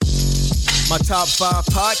My top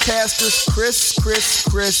 5 podcasters, Chris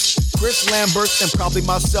Lambert, and probably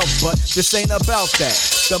myself, but this ain't about that.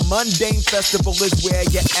 The Mundane Festival is where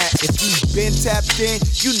you're at. If you've been tapped in,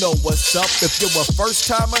 you know what's up. If you're a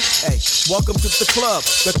first timer, hey, welcome to the club.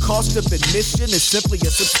 The cost of admission is simply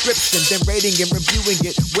a subscription, then rating and reviewing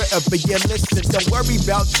it wherever you listen. Don't worry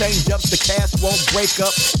about change-ups, the cast won't break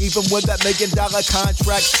up. Even when that $1 million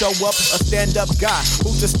contract show up, a stand-up guy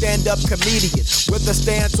who's a stand-up comedian with a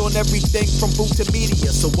stance on everything from food to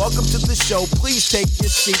media. So welcome to the show, please take your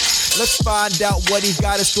seats. Let's find out what he's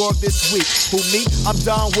got in store this week. Who, me? I'm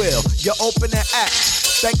Don Will, your opening act.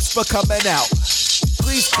 Thanks for coming out.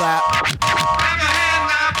 Please clap.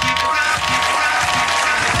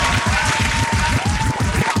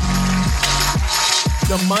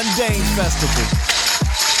 The Mundane Festival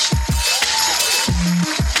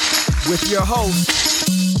with your host,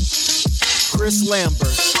 Chris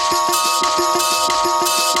Lambert.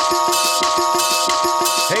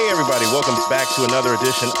 Hey everybody, welcome back to another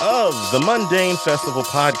edition of the Mundane Festival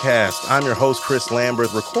podcast. I'm your host, Chris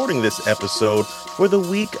Lambert, recording this episode for the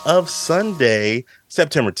week of Sunday,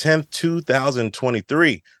 September 10th,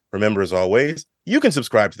 2023. Remember, as always, you can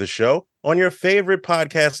subscribe to the show on your favorite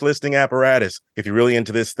podcast listening apparatus. If you're really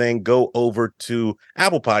into this thing, go over to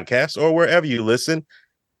Apple Podcasts or wherever you listen.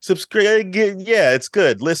 Subscribe. Yeah, it's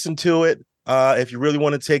good. Listen to it. If you really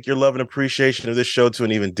want to take your love and appreciation of this show to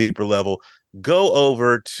an even deeper level, go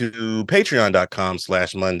over to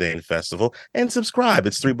patreon.com/Mundane Festival and subscribe.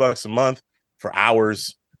 It's $3 a month for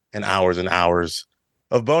hours and hours and hours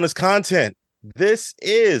of bonus content. This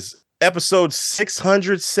is episode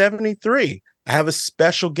 673. I have a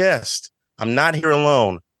special guest. I'm not here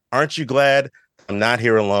alone. Aren't you glad I'm not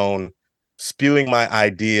here alone, spewing my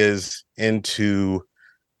ideas into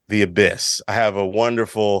the abyss? I have a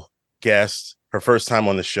wonderful guest, her first time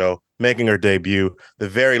on the show, making her debut, the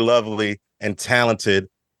very lovely and talented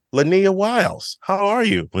Laneya Wiles. How are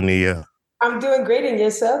you, Laneya? I'm doing great, and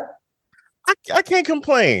yourself? I can't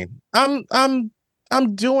complain. I'm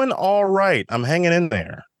doing all right. I'm hanging in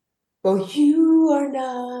there. Well, you are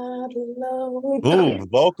not alone. Ooh,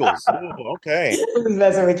 vocals. Ooh, okay. I'm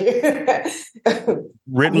messing with you.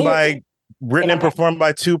 Written and performed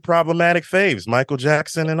by two problematic faves, Michael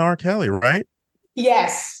Jackson and R. Kelly, right?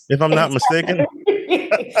 Yes. If I'm not mistaken.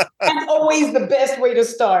 That's always the best way to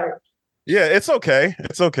start. Yeah, it's okay.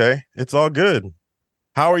 It's okay. It's all good.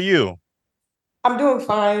 How are you? I'm doing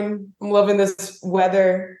fine. I'm loving this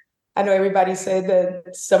weather. I know everybody said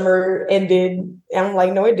that summer ended. And I'm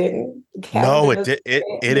like, no, it didn't. No, it did.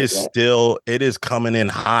 It is coming in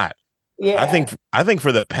hot. Yeah. I think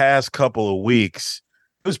for the past couple of weeks,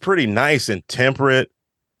 it was pretty nice and temperate.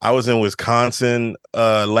 I was in Wisconsin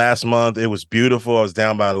last month. It was beautiful. I was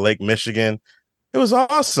down by Lake Michigan. It was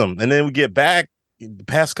awesome. And then we get back. The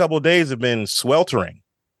past couple of days have been sweltering.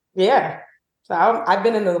 Yeah. So I've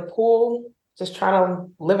been in the pool, just trying to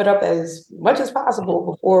live it up as much as possible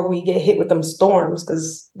before we get hit with them storms,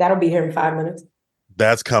 because that'll be here in 5 minutes.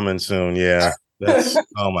 That's coming soon. Yeah. That's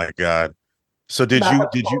oh my God. So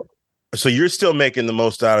so you're still making the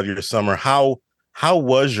most out of your summer. How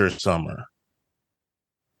was your summer?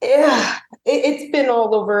 Yeah, it's been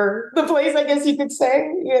all over the place, I guess you could say.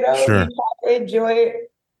 Sure. You try to enjoy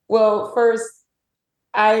it. Well, first,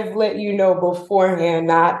 I've let you know beforehand,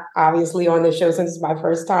 not obviously on the show since it's my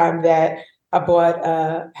first time, that I bought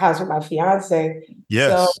a house with my fiance.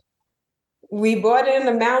 Yes. So we bought it in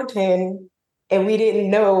the mountain, and we didn't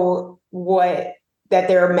know that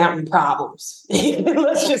there are mountain problems.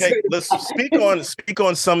 Let's speak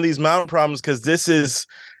on some of these mountain problems, because this is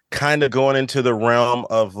kind of going into the realm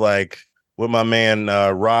of like what my man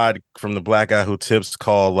Rod from the Black Guy Who Tips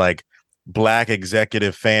called like Black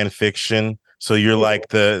executive fan fiction. So you're like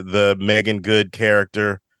the Megan Good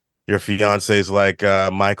character. Your fiance is like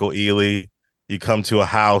Michael Ealy. You come to a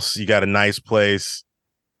house, you got a nice place.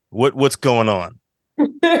 What's going on?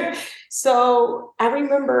 So I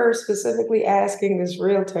remember specifically asking this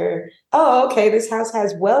realtor, oh, okay, this house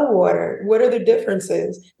has well water. What are the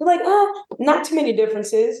differences? They're like, not too many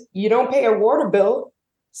differences. You don't pay a water bill.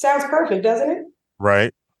 Sounds perfect, doesn't it?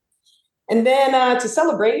 Right. And then to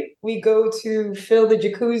celebrate, we go to fill the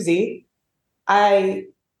jacuzzi. I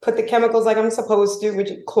put the chemicals like I'm supposed to,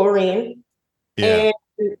 which is chlorine. Yeah.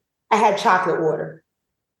 And I had chocolate water.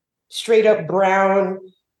 Straight up brown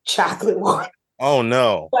chocolate water. Oh,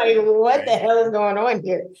 no. Like, what the hell is going on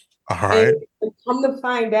here? All right. And come to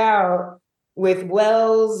find out, with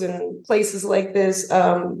wells and places like this,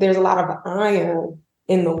 there's a lot of iron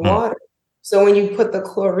in the water. So when you put the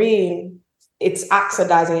chlorine, it's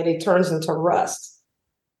oxidizing and it turns into rust.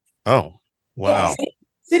 Oh, wow. Yeah,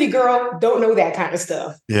 city girl, don't know that kind of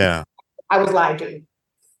stuff. Yeah. I was lied to.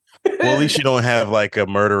 Well, at least you don't have like a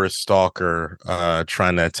murderous stalker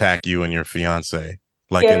trying to attack you and your fiance,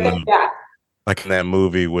 like Yeah, thank God. like in that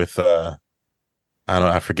movie with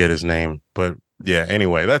I forget his name, but yeah.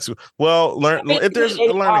 Anyway, that's learn if there's a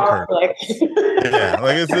learning curve. Yeah,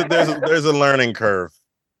 like there's a learning curve.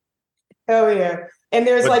 Hell yeah. And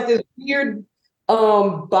there's But like this weird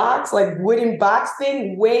box, like wooden box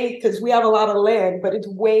thing, way because we have a lot of land, but it's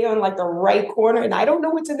way on like the right corner, and I don't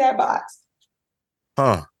know what's in that box.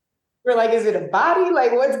 huh. We're like, is it a body?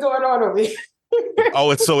 Like, what's going on over here? Oh,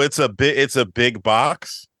 it's a big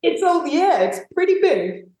box. It's pretty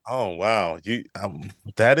big. Oh wow,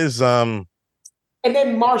 that is And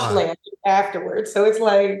then marshland afterwards. So it's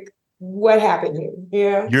like, what happened here?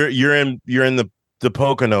 Yeah. you're in the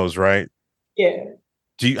Poconos, right? Yeah.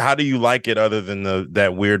 How do you like it other than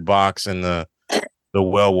that weird box and the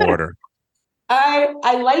well water?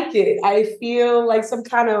 I like it. I feel like some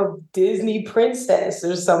kind of Disney princess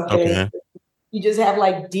or something. Okay. You just have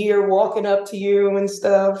like deer walking up to you and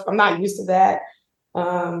stuff. I'm not used to that.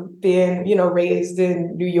 Being, raised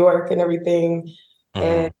in New York and everything,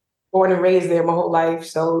 and born and raised there my whole life.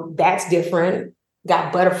 So that's different.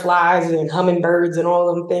 Got butterflies and hummingbirds and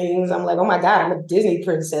all them things. I'm like, oh my God, I'm a Disney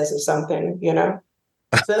princess or something,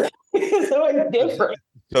 So, so it's different.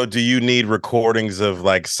 So do you need recordings of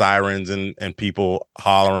like sirens and people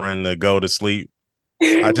hollering to go to sleep?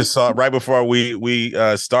 I just saw it right before we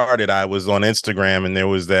started. I was on Instagram and there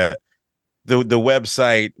was the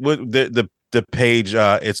website the page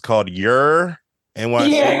it's called Your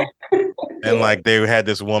NYC. Yeah. And like they had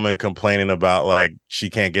this woman complaining about like she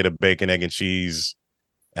can't get a bacon, egg, and cheese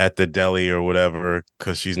at the deli or whatever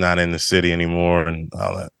because she's not in the city anymore and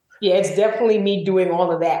all that. Yeah, it's definitely me doing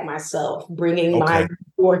all of that myself, bringing my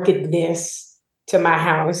orchidness to my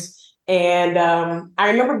house. And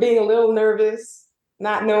I remember being a little nervous,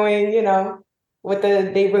 not knowing, what the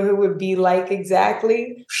neighborhood would be like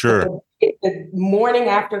exactly. Sure. The morning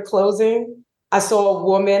after closing, I saw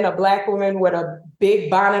a Black woman with a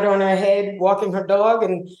big bonnet on her head walking her dog.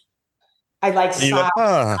 And I sobbed.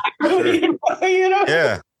 Sure.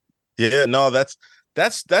 Yeah. No, that's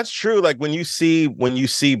true. Like when you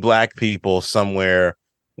see Black people somewhere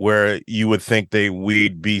where you would think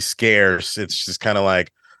we'd be scarce, it's just kind of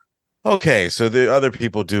like, okay, so the other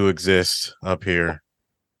people do exist up here.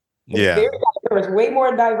 Yeah. Very diverse, way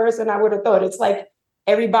more diverse than I would have thought. It's like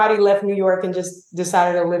everybody left New York and just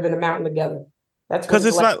decided to live in a mountain together. That's because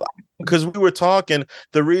it's not because we were talking.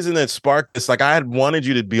 The reason that sparked this, like I had wanted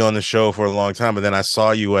you to be on the show for a long time, but then I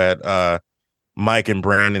saw you at Mike and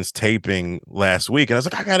Brandon's taping last week, and I was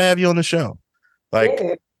like, I gotta have you on the show. Like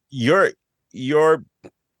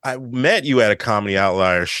I met you at a Comedy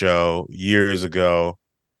Outlier show years ago,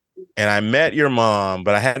 and I met your mom,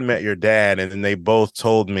 but I hadn't met your dad, and then they both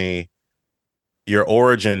told me your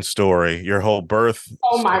origin story, your whole birth.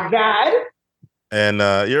 Oh my God. And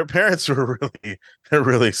your parents were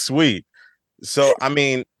really sweet. So, I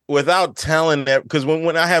mean, without telling that, because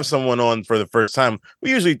when I have someone on for the first time,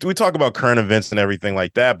 we talk about current events and everything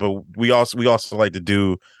like that, but we also like to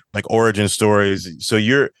do like origin stories. So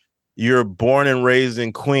you're born and raised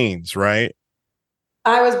in Queens, right?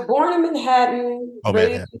 I was born in Manhattan,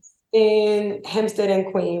 raised in Hempstead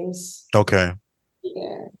and Queens. Okay.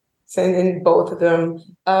 Yeah. So in both of them.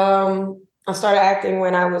 I started acting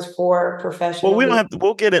when I was 4 professionally. Well, we don't have to.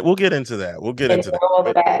 We'll get into that. We'll get into that. All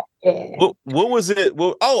of that. Yeah. What was it?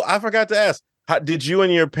 Well, I forgot to ask. How did you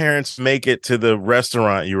and your parents make it to the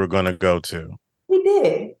restaurant you were going to go to? We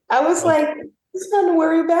did. I was like, "There's nothing to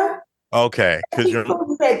worry about." Okay, because you're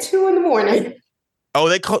at 2 a.m. Oh,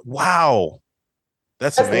 they call. Wow,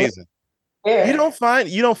 that's amazing. Yeah. You don't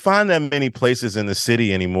find that many places in the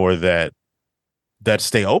city anymore that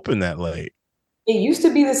stay open that late. It used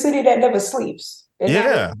to be the city that never sleeps.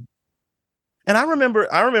 Yeah. And I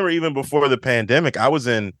remember even before the pandemic, I was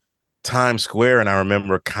in Times Square and I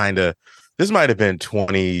remember this might have been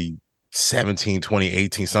 2017,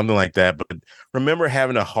 2018, something like that. But remember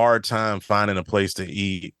having a hard time finding a place to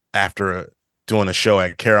eat after doing a show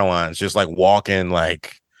at Caroline's, just like walking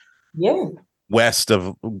west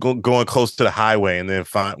of going close to the highway and then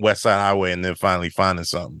West Side Highway and then finally finding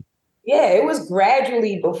something. Yeah, it was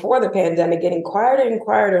gradually before the pandemic getting quieter and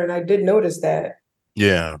quieter, and I did notice that.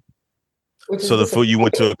 Yeah. So the food, you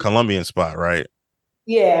went to a Colombian spot, right?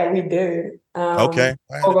 Yeah, we did. Okay.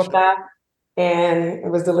 And it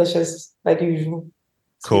was delicious, like usual.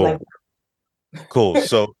 Cool. Cool.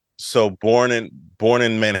 So born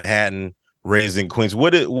in Manhattan, raised in Queens.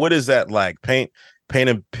 What is that like? Paint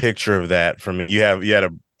a picture of that for me. You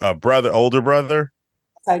had a brother, older brother?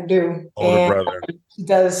 I do. Older brother. He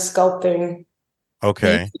does sculpting. He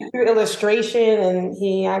Okay. used to do illustration, and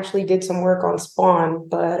he actually did some work on Spawn,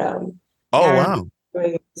 but Oh now he's wow.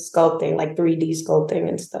 doing sculpting, like 3D sculpting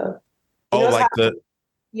and stuff. He Oh, knows how, like the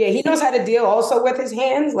yeah, he knows how to deal also with his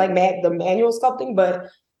hands, like the manual sculpting, but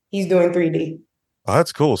he's doing 3D. Oh,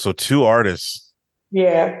 that's cool. So two artists.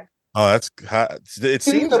 Yeah. Oh, it Two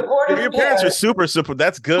seems your supportive parents are parents. super.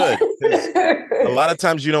 That's good. 'Cause a lot of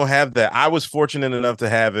times you don't have that. I was fortunate enough to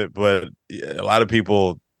have it, but a lot of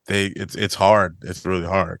people it's hard. It's really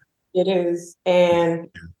hard. It is. And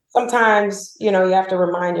sometimes, you have to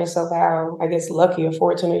remind yourself how, I guess, lucky or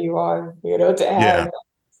fortunate you are, to Yeah, have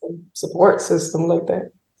a support system like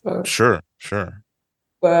that. So, sure.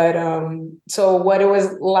 but so what it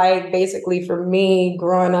was like basically for me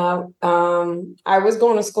growing up, I was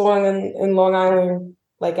going to school in Long Island,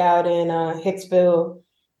 like out in Hicksville,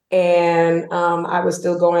 and I was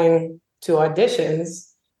still going to auditions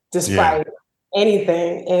Yeah. despite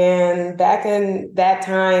anything. And back in that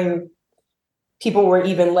time, people were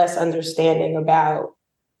even less understanding about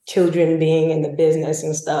children being in the business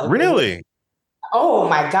and stuff. Really? Oh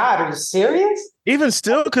my God, are you serious? Even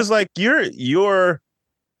still, because like you're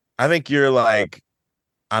I think you're like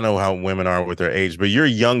I know how women are with their age, but you're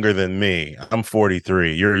younger than me. I'm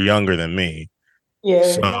 43. You're younger than me. Yeah, not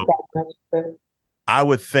So that much, but I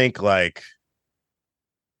would think like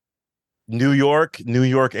New York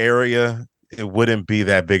area, it wouldn't be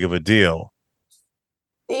that big of a deal.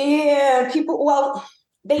 yeah, people, well,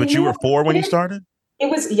 they But you knew were I four when did you it. started? It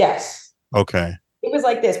was, yes, Okay. it was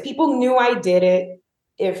like this. People knew I did it.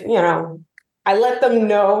 If, I let them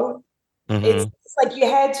know. It's, Mm-hmm. it's like you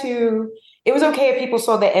had to, it was okay if people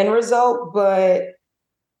saw the end result, but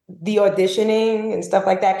the auditioning and stuff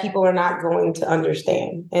like that, people are not going to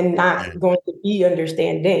understand and Yeah. not going to be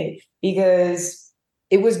understanding because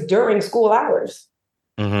it was during school hours.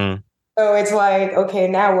 Mm-hmm. So it's like, okay,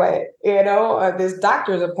 now what? This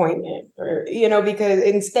doctor's appointment, or because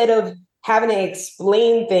instead of having to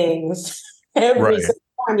explain things every Right. single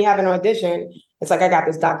time you have an audition, it's like I got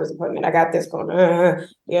this doctor's appointment, I got this going,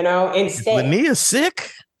 Is instead. Laneya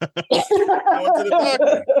sick? Going to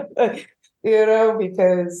the doctor.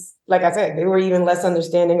 Because like I said, they were even less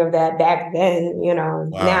understanding of that back then, now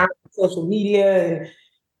Wow. social media and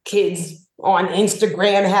kids on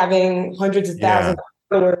Instagram having hundreds of Yeah. thousands of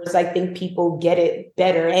followers, I think people get it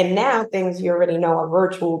better. And now things you already know are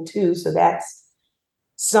virtual too. So that's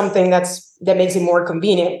something that makes it more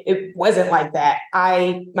convenient. It wasn't like that.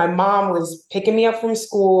 My mom was picking me up from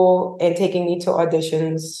school and taking me to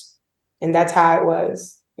auditions, and that's how it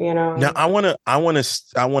was, Now I want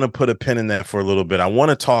to put a pin in that for a little bit. I want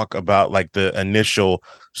to talk about like the initial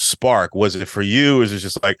spark. Was it for you? Is it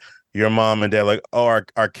just like your mom and dad like, oh,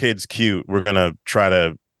 our kid's cute. We're gonna try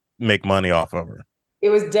to make money off of her. It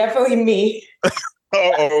was definitely me.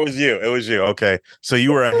 Oh, it was you. It was you. Okay. So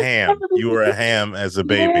you were a ham. You were a ham as a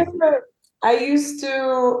Yeah. baby. I used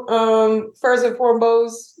to, first and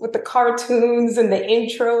foremost, with the cartoons and the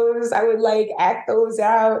intros, I would like act those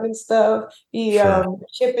out and stuff. The Sure.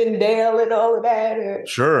 Chip and Dale and all of that.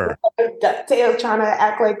 Sure. DuckTales, trying to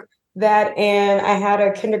act like that. And I had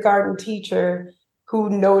a kindergarten teacher who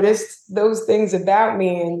noticed those things about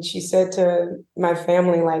me. And she said to my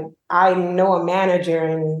family, like, I know a manager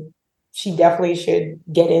and she definitely should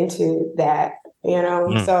get into that,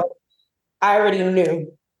 Mm, So I already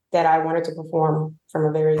knew that I wanted to perform from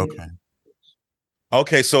a very okay.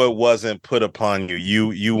 Okay, so it wasn't put upon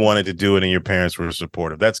you. You wanted to do it and your parents were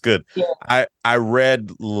supportive. That's good. yeah. I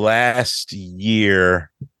read last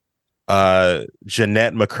year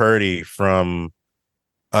Jeanette McCurdy from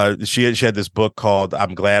she had this book called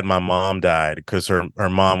I'm Glad My Mom Died because her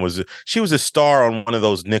mom she was a star on one of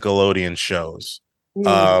those Nickelodeon shows. Mm.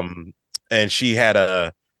 Um and she had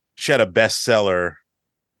a bestseller.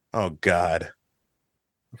 Oh God.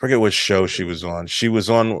 I forget which show she was on. She was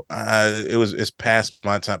on it's past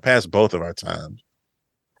my time, past both of our times.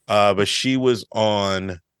 But she was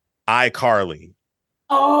on iCarly. And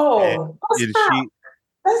Oh, did she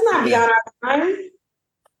that's not yeah. beyond our time.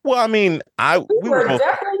 Well, I mean, We we were were both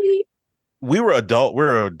definitely we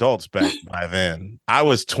were adults back by then. I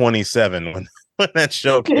was 27 when that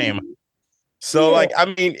show came. So yeah. like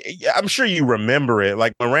I mean, I'm sure you remember it.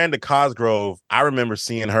 Like Miranda Cosgrove, I remember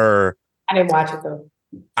seeing her. I didn't watch it though.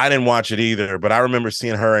 I didn't watch it either, but I remember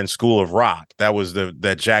seeing her in School of Rock. That was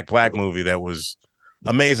that Jack Black movie that was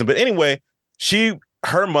amazing. But anyway,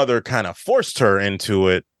 her mother kind of forced her into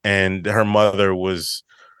it, and her mother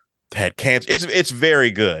had cancer. It's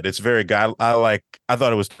very good. It's very good. I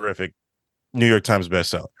thought it was terrific. New York Times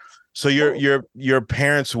bestseller. So your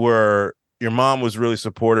parents your mom was really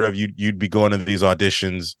supportive of you. You'd be going to these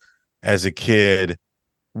auditions as a kid.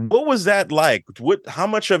 What was that like? How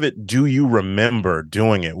much of it do you remember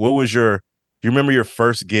doing it? You remember your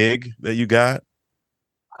first gig that you got?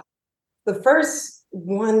 The first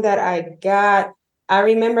one that I got, I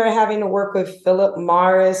remember having to work with Philip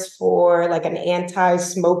Morris for like an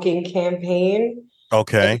anti-smoking campaign.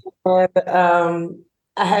 Okay. And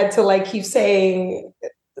I had to like keep saying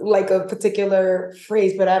like a particular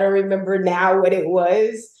phrase, but I don't remember now what it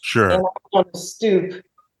was. Sure. And I on the stoop.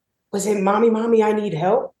 Was it mommy, mommy, I need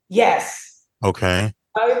help? Yes. Okay.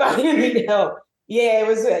 Mommy, mommy, I need help. Yeah, it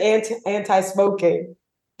was anti-smoking.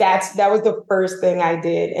 That was the first thing I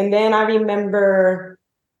did. And then I remember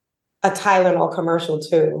a Tylenol commercial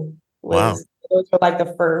too. Wow. Those were like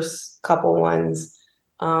the first couple ones.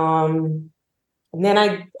 And then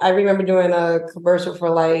I remember doing a commercial for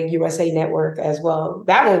like USA Network as well.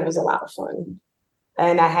 That one was a lot of fun.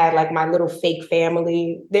 And I had like my little fake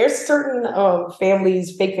family. There's certain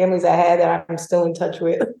fake families I had that I'm still in touch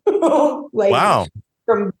with, like Wow.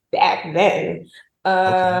 from back then.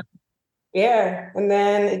 Okay. Yeah, and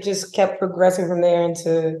then it just kept progressing from there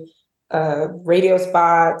into radio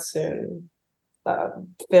spots and uh,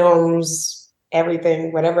 films,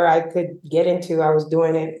 everything, whatever I could get into, I was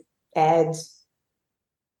doing it. Ads.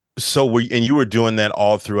 So you were doing that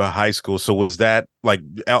all through a high school. So was that like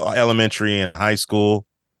elementary and high school?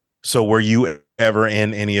 So were you ever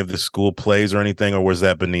in any of the school plays or anything, or was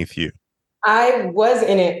that beneath you? I was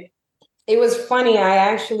in it. It was funny. I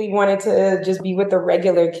actually wanted to just be with the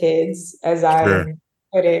regular kids, as Sure. I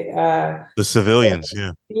put it. The civilians,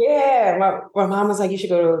 yeah. Yeah, my mom was like, you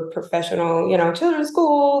should go to a professional, children's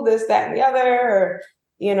school, this, that, and the other, or,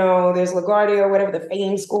 there's LaGuardia, whatever, the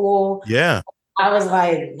Fame School. Yeah. I was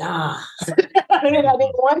like, nah. I didn't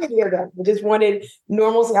want any of that. I just wanted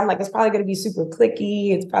normalcy. I'm like, it's probably going to be super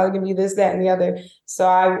cliquey. It's probably going to be this, that, and the other.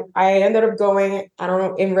 So I ended up going, I don't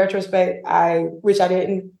know, in retrospect, I wish I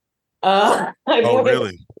didn't. I Oh, went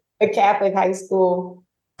really? to a Catholic high school.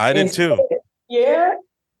 I did too. Yeah.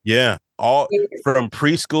 Yeah. All from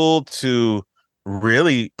preschool to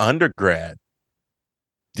really undergrad.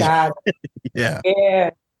 God. Yeah. Yeah.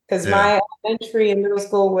 Because Yeah. my elementary and middle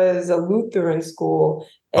school was a Lutheran school.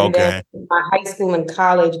 And Okay. then my high school and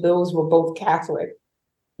college, those were both Catholic.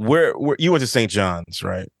 Where you went to St. John's,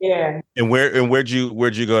 right? Yeah. And where'd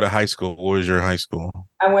you go to high school? Where was your high school?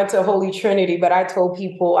 I went to Holy Trinity, but I told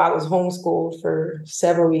people I was homeschooled for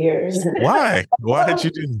several years. Why? Why did you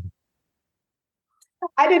do?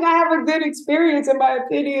 I did not have a good experience, in my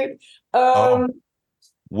opinion. Oh, And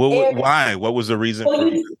why? What was the reason well,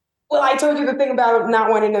 for? well, I told you the thing about not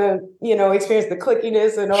wanting to, experience the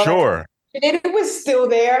clickiness and all that. Sure. And it was still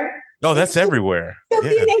there. Oh, that's everywhere. Still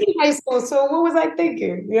Yeah. in high school. So what was I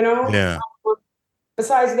thinking? Yeah.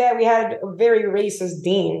 Besides that, we had a very racist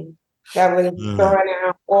dean that was throwing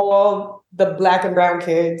out all the Black and brown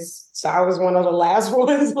kids. So I was one of the last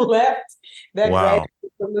ones left that graduated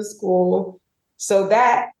from the school. So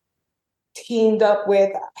that teamed up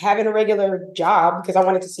with having a regular job because I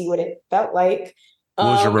wanted to see what it felt like. What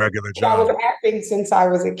was your regular job? I was acting since I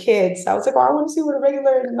was a kid. So I was like, oh, I want to see what a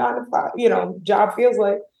regular 9 to 5, job feels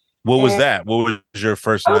like. What was that? What was your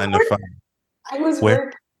first 9 to 5? I was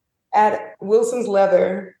working at Wilson's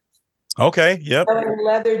Leather. Okay. Yep.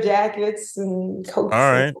 Leather jackets and coats.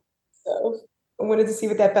 All right. And stuff. I wanted to see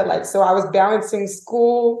what that felt like. So I was balancing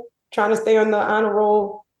school, trying to stay on the honor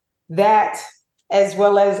roll, that as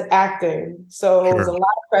well as acting. So it was a lot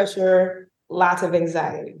of pressure, lots of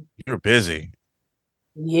anxiety. You're busy.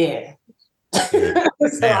 Yeah.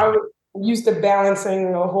 So I was used to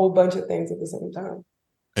balancing a whole bunch of things at the same time.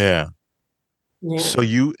 Yeah. Yeah. So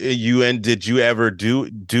did you ever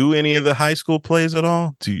do any of the high school plays at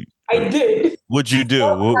all? I did. What'd you do?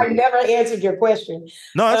 No, I never answered your question.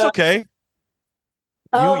 No, that's okay.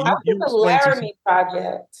 I did the Laramie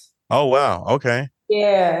project. Oh, wow. Okay.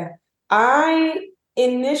 Yeah. I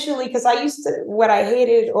initially, because what I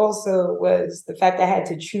hated also was the fact I had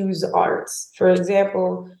to choose arts. For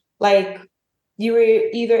example, like you were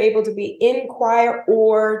either able to be in choir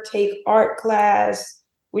or take art class,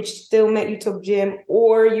 which still meant you took gym,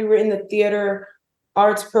 or you were in the theater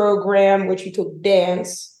arts program, which you took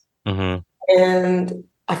dance. Mm-hmm. And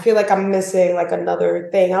I feel like I'm missing like another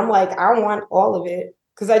thing. I'm like, I want all of it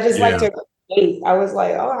because I just like to paint. I was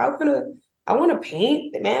like, oh, I want to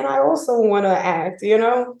paint, man. I also want to act,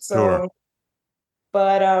 So, sure.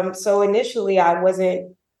 But so initially I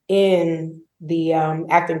wasn't in the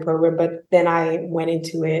acting program, but then I went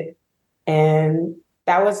into it, and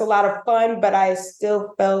that was a lot of fun. But I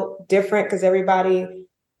still felt different because everybody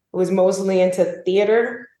was mostly into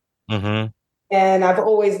theater, and I've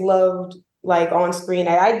always loved like on screen.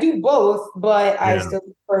 I do both, but I still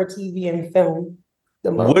prefer TV and film.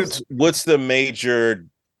 the most. What's the major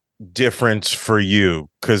difference for you?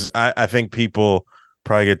 Because I think people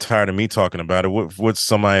probably get tired of me talking about it. What's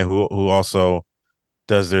somebody who also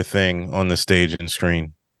does their thing on the stage and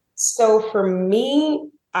screen? So for me,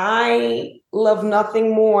 I love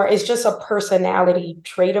nothing more. It's just a personality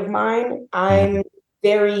trait of mine. Mhm. I'm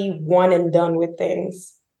very one and done with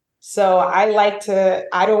things. So I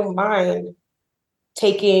don't mind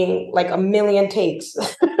taking like a million takes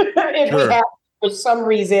if we Sure. have for some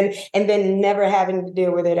reason and then never having to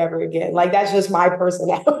deal with it ever again. Like that's just my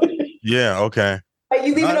personality. Yeah. Okay. Like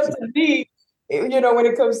you leave it up to me, when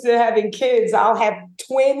it comes to having kids, I'll have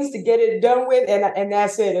twins to get it done with, and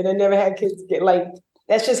that's it. And I never had kids get like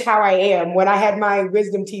that's just how I am. When I had my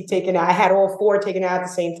wisdom teeth taken out, I had all four taken out at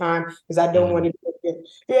the same time because I don't want Mhm. to do it.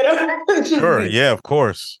 It's just Sure. me. Yeah. Of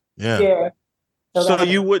course. Yeah. Yeah. So So that's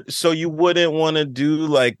you wouldn't want to do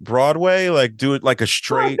like Broadway, like do it like a no, I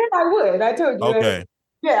straight. said I would. I told you. Okay.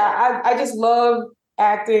 Yeah, I just love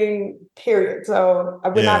acting, period. So I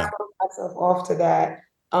would not Yeah. close myself off to that.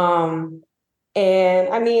 Um, and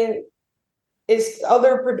I mean, it's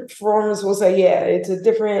other performers will say, yeah, it's a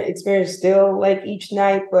different experience still, like each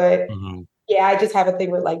night. But Mhm. yeah, I just have a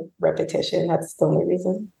thing with like repetition. That's the only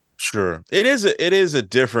reason. Sure. It is a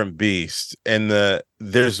different beast, and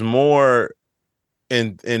there's more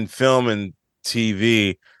in film and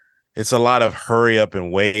TV. It's a lot of hurry up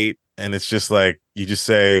and wait, and it's just like you just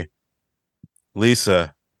say,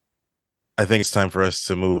 Lisa, I think it's time for us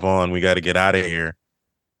to move on. We got to get out of here.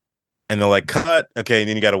 And they're like, cut. Okay, and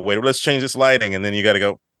then you got to wait. Well, let's change this lighting, and then you got to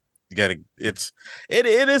go. You got to. It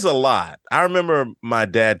is a lot. I remember my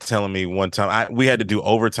dad telling me one time we had to do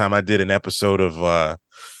overtime. I did an episode of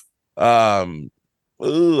um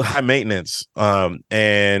high maintenance,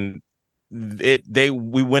 and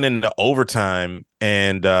we went into overtime,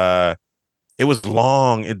 and it was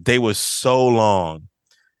long. They was so long,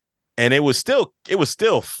 and it was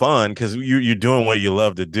still fun because you're doing what you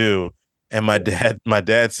love to do. And my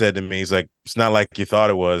dad said to me, he's like, it's not like you thought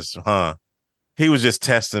it was, huh? He was just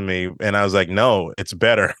testing me, and I was like, no, it's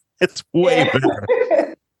better. It's way Yeah.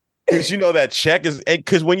 better. Because that check is,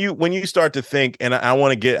 because when you start to think, and I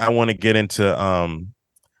want to get into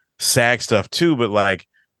SAG stuff too, but like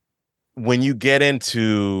when you get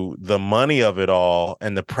into the money of it all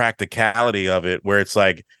and the practicality of it, where it's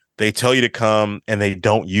like they tell you to come and they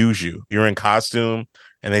don't use you. You're in costume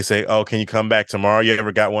and they say, "Oh, can you come back tomorrow?" You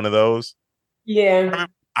ever got one of those? Yeah.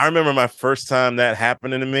 I remember my first time that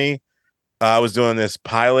happening to me. I was doing this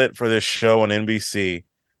pilot for this show on NBC,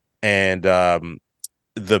 and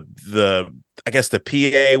the I guess the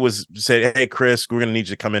PA was said, "Hey, Chris, we're gonna need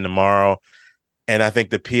you to come in tomorrow." And I think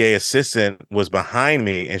the PA assistant was behind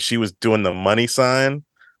me, and she was doing the money sign,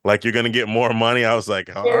 like you're gonna get more money. I was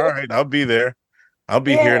like, all Yeah. right, I'll be there. I'll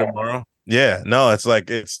be here Yeah. tomorrow. Yeah, no, it's like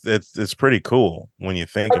it's pretty cool when you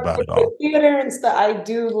think But about with it the all. theater and stuff, I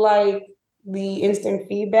do like the instant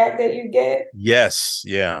feedback that you get. Yes,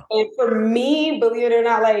 yeah. And for me, believe it or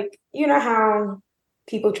not, like, you know how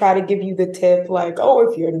people try to give you the tip, like, oh,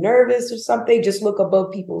 if you're nervous or something, just look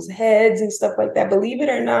above people's heads and stuff like that. Believe it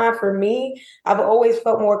or not, for me, I've always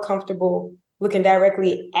felt more comfortable looking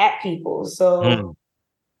directly at people. Mm, So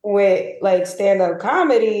with like stand-up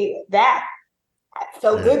comedy, that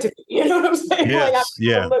felt yeah. good to me. You know what I'm saying? Like I Yes,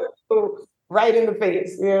 yeah. look people right in the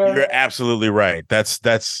face, you know? You're absolutely right. I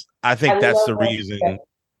I think that's love the that reason. feedback.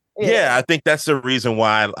 Yeah, Yeah. I think that's the reason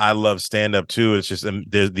why I love stand up too. It's just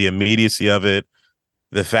the immediacy of it,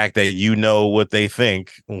 the fact that you know what they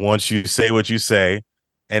think once you say what you say.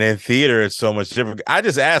 And in theater, it's so much different. I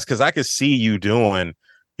just asked because I could see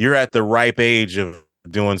you're at the ripe age of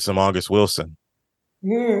doing some August Wilson,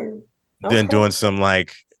 Hmm. then Okay. doing some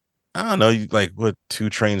like, I don't know, like what, Two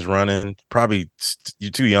Trains Running. Probably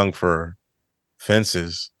you're too young for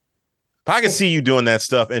Fences. But I could see you doing that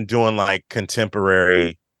stuff and doing like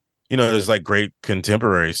contemporary, there's like great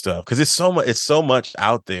contemporary stuff because it's so much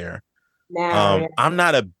out there. Now, yeah. I'm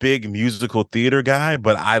not a big musical theater guy,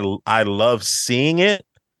 but I love seeing it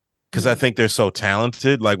because I Mhm. think they're so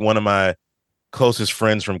talented. Like one of my closest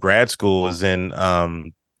friends from grad school is in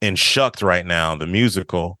Shucked right now, the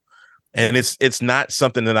musical. And it's not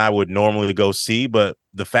something that I would normally go see, but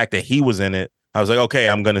the fact that he was in it, I was like, okay,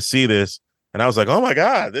 I'm gonna see this. And I was like, oh my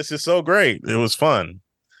God, this is so great. It was fun.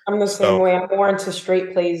 I'm the same So way. I'm more into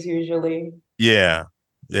straight plays usually. yeah.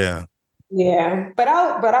 Yeah. Yeah. But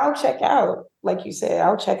I'll check out, like you said,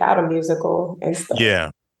 I'll check out a musical and stuff. Yeah.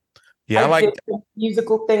 Yeah. I I like did the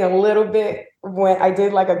musical thing a little bit when I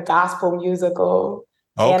did like a gospel musical.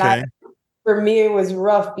 And okay. for me, it was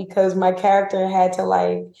rough because my character had to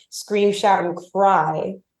like scream, shout, and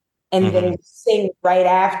cry. and then sing right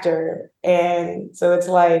after. And so it's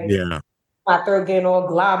like my throat getting all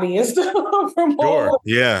globby and stuff from all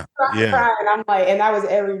crying. I'm like, and that was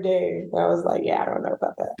every day. I was like, yeah, I don't know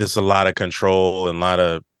about that. There's a lot of control and a lot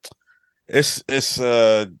of it's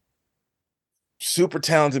super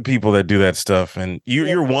talented people that do that stuff, and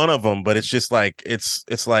you're one of them. But it's just like it's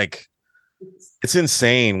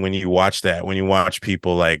insane when you watch that. When you watch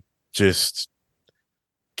people like just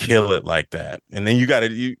kill it like that, and then you got to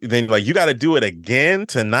do it again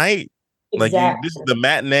tonight. Exactly. Like this is the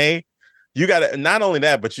matinee. You got to not only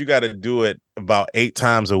that, but you got to do it about 8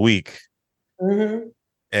 times a week. And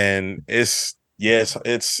it's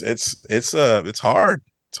hard.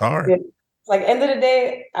 It's hard. Yeah. Like end of the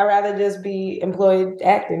day, I'd rather just be employed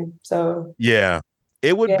acting. So yeah,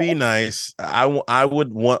 it would be nice. I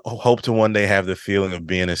would hope to one day have the feeling of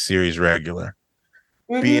being a series regular,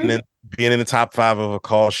 being in the top 5 of a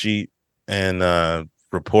call sheet and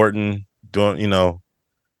reporting, doing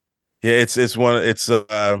that's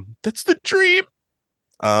the dream.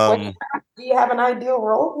 Do you have an ideal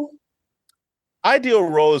role? Ideal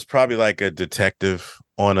role is probably like a detective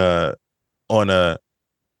on a.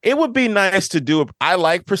 It would be nice to do. I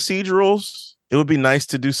like procedurals. It would be nice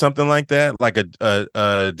to do something like that, like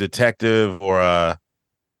a detective or a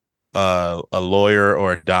lawyer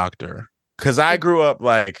or a doctor. Because I grew up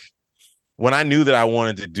like when I knew that I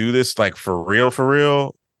wanted to do this, like for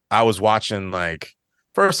real. I was watching like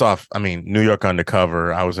first off, I mean New York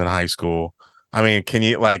Undercover. I was in high school. I mean, can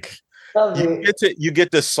you like you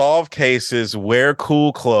get to solve cases, wear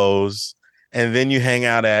cool clothes. And then you hang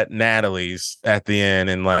out at Natalie's at the end,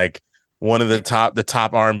 and like one of the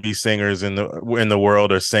top R&B singers in the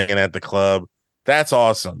world are singing at the club. That's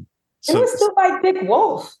awesome. It was still like Dick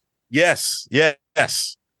Wolf. Yes. You're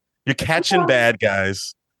catching bad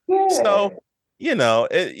guys. Yeah. So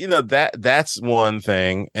that's one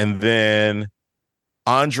thing. And then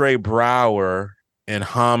Andre Braugher in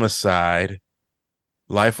Homicide,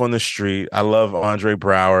 Life on the Street. I love Andre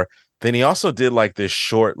Braugher. Then he also did like this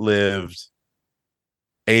short-lived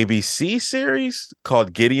ABC series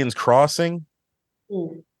called Gideon's Crossing.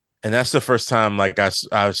 And that's the first time like I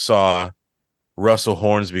saw Russell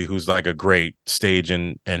Hornsby, who's like a great stage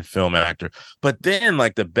and film actor. But then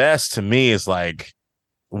like the best to me is like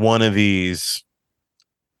one of these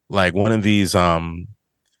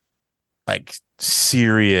like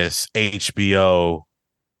serious HBO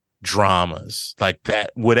dramas like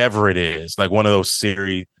that, whatever it is, like one of those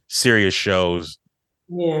serious shows.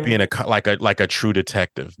 Being a true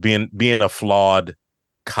detective, being a flawed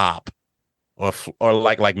cop, or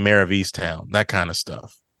like Mayor of Easttown, that kind of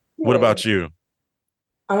stuff. What about you?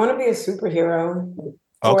 I want to be a superhero.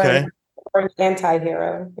 Okay. Or an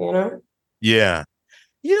anti-hero, Yeah.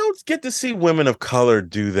 You don't get to see women of color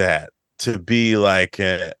do that, to be like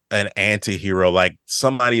an anti-hero, like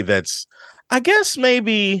somebody that's, I guess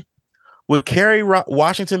maybe would Kerry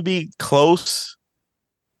Washington be close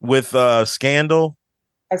with Scandal?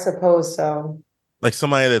 I suppose so. Like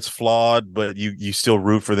somebody that's flawed, but you still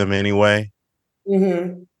root for them anyway.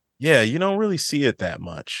 Yeah, you don't really see it that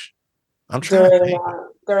much. I'm trying to think.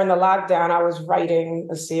 During the lockdown, I was writing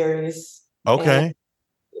a series. Okay.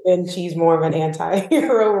 And she's more of an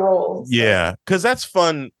anti-hero role. So. Yeah, because that's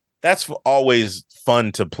fun. That's always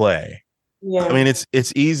fun to play. Yeah. I mean,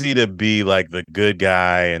 it's easy to be like the good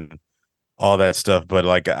guy and all that stuff, but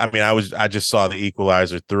like, I mean, I just saw The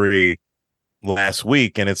Equalizer 3 last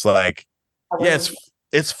week, and it's like,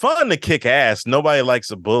 it's fun to kick ass. Nobody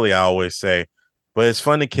likes a bully, I always say, but it's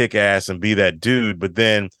fun to kick ass and be that dude. But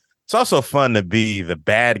then it's also fun to be the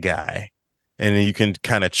bad guy, and you can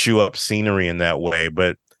kind of chew up scenery in that way.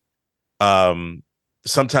 But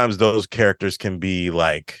sometimes those characters can be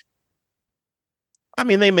like, I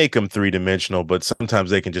mean, they make them 3-dimensional, but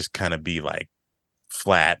sometimes they can just kind of be like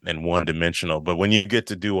flat and 1-dimensional. But when you get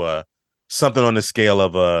to do something on the scale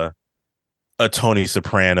of a Tony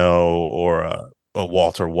Soprano or a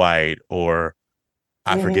Walter White, or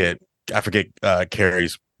I forget Kerry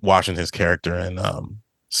Washington's character in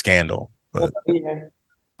Scandal, but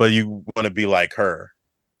you want to be like her.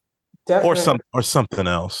 Definitely. or something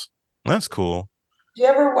else. That's cool. Did you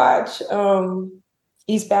ever watch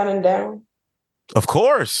Eastbound and Down? Of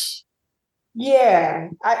course. Yeah,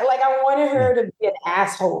 I wanted her to be an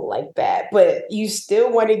asshole like that, but you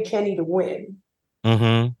still wanted Kenny to win.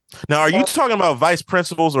 Now, are you talking about Vice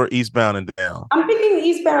Principals or Eastbound and Down? I'm thinking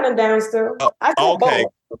Eastbound and Down still. Okay.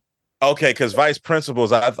 Okay, because Vice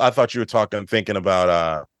Principals, I thought you were thinking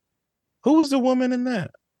about who was the woman in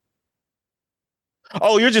that?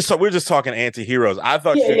 Oh, we're just talking anti-heroes. I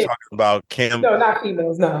thought you were talking about Kim. No, not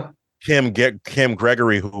females, no. Kim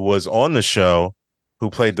Gregory, who was on the show, who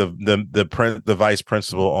played the vice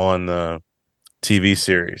principal on the TV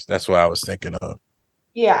series. That's what I was thinking of.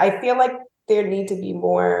 Yeah, I feel like there need to be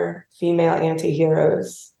more female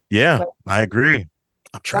anti-heroes. Yeah, Like, I agree.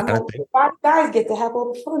 I'm trying to think. why do guys get to have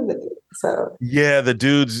all the fun with it? So Yeah, the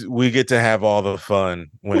dudes, we get to have all the fun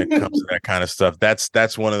when it comes to that kind of stuff.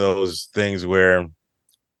 That's one of those things where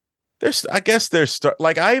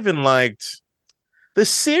like I even liked the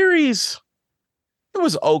series. It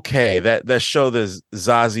was okay. That show that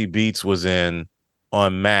Zazie Beetz was in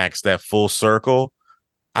on Max, that Full Circle.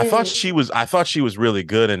 I thought she was really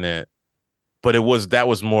good in it, but that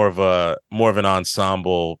was more of an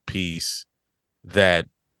ensemble piece that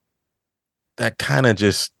kind of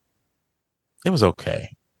just, it was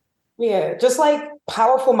okay. yeah, just like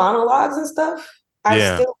powerful monologues and stuff. I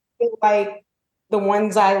Yeah. still feel like the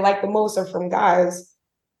ones I like the most are from guys.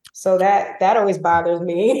 So that always bothers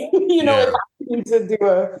me. Yeah. If I need to do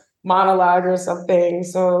a monologue or something.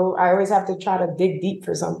 So I always have to try to dig deep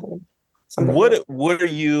for something. What are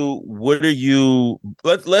you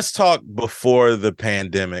let's talk before the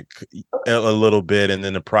pandemic a little bit, and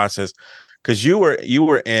then the process, because you were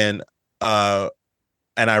in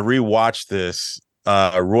and I rewatched this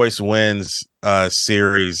Royce Wynn's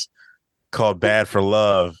series called Bad for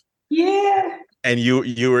Love. Yeah. And you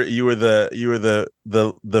were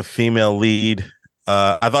the female lead.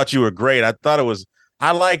 I thought you were great. I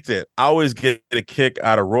liked it. I always get a kick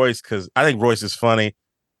out of Royce because I think Royce is funny.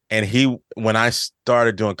 And when I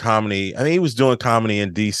started doing comedy, I mean, he was doing comedy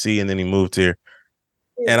in DC and then he moved here.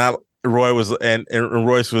 And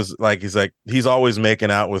Royce was like, he's always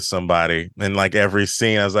making out with somebody. And like every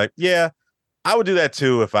scene, I was like, yeah, I would do that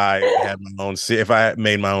too if I had if I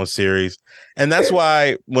made my own series. And that's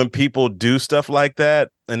why when people do stuff like that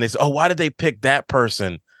and they say, oh, why did they pick that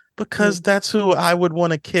person? Because that's who I would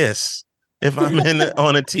want to kiss if I'm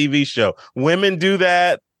on a TV show. Women do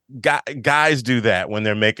that. Guys do that when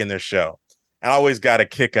they're making their show. I always got a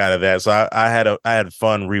kick out of that. So I had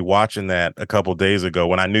fun rewatching that a couple days ago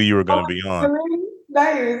when I knew you were going to be on.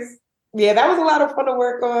 Nice. Yeah, that was a lot of fun to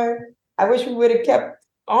work on. I wish we would have kept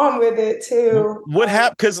on with it too. What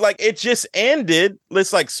happened? Because like it just ended.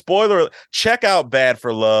 Let's like spoiler. Check out Bad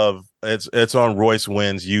for Love. It's on Royce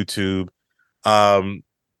Wynn's YouTube.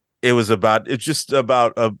 It's just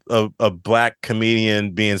about a black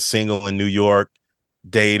comedian being single in New York,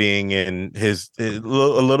 dating, and a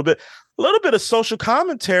little bit of social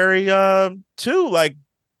commentary too. Like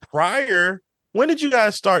prior, when did you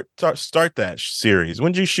guys start that series?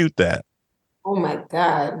 When did you shoot that? Oh my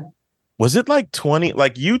God. Was it like 20?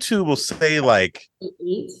 Like YouTube will say like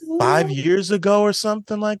 5 years ago or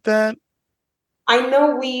something like that. I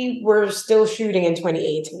know we were still shooting in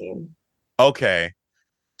 2018. Okay.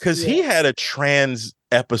 Because he had a trans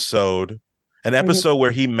episode, an episode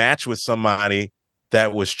where he matched with somebody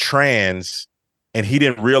that was trans, and he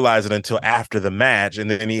didn't realize it until after the match.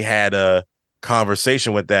 And then he had a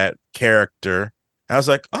conversation with that character. I was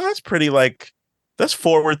like, oh, that's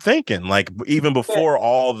forward thinking. Like even before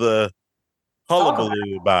all the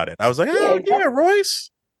hullabaloo about it. I was like, oh yeah, Royce.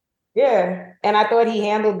 Yeah. And I thought he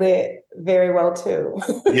handled it very well too.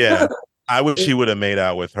 Yeah. I wish he would have made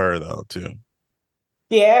out with her though, too.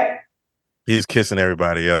 Yeah. He's kissing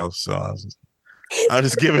everybody else. So I'm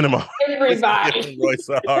just giving him Royce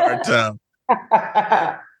a hard time.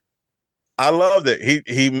 I loved it.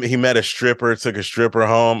 He met a stripper, took a stripper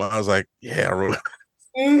home. I was like, yeah, Royce.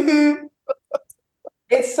 Mm-hmm.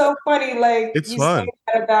 It's so funny. Like it's you fun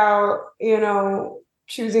say about,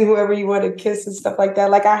 choosing whoever you want to kiss and stuff like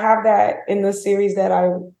that. Like I have that in the series that I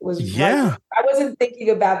was writing. I wasn't thinking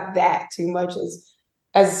about that too much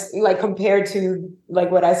as like compared to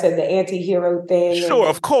like what I said, the anti-hero thing. Sure,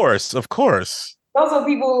 of course. Also,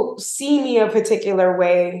 people see me a particular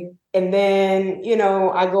way, and then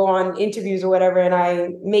I go on interviews or whatever, and I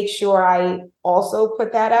make sure I also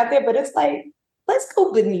put that out there. But it's like, let's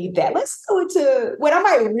go beneath that. Let's go into what I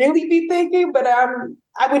might really be thinking, but I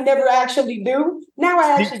would never actually do. Now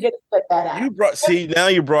I actually get to put that out.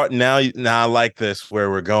 Now I like this where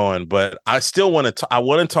we're going, but I still want to. I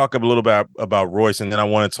want to talk a little bit about Royce, and then I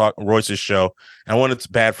want to talk Royce's show. I want it's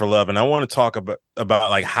Bad for Love, and I want to talk about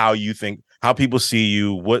like how you think, how people see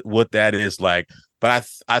you, what that is like. But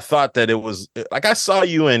I thought that it was like I saw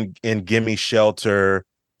you in Gimme Shelter.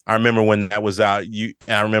 I remember when that was out.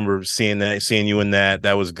 I remember seeing you in that.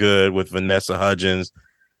 That was good with Vanessa Hudgens.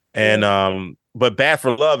 And but Bad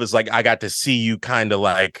for Love is like I got to see you kind of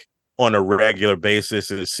like on a regular basis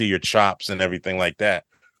and see your chops and everything like that.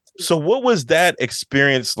 So what was that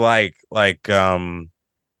experience like? Like what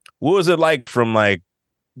was it like from like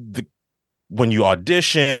when you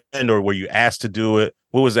auditioned or were you asked to do it?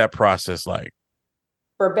 What was that process like?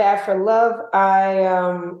 For Bad for Love,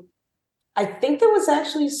 I think there was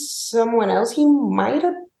actually someone else he might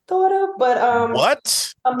have thought of, but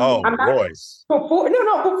What? Oh I'm not boy. before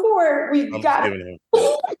we I'm just got giving him.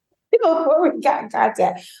 before we got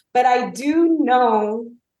contact. But I do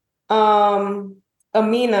know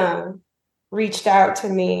Amina reached out to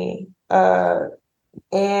me,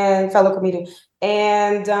 and fellow comedian,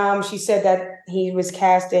 and she said that he was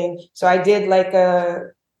casting. So I did like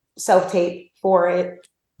a self-tape for it,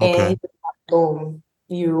 and Okay. he was like, boom,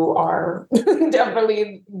 you are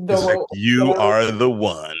definitely the He's like, role. you are the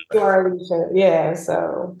one. You are Alicia. Yeah.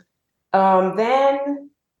 So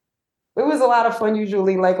then it was a lot of fun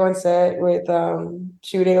usually like on set with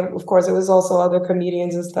shooting. Of course, it was also other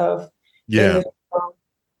comedians and stuff in Yeah. the show.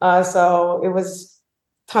 So it was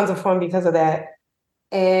tons of fun because of that.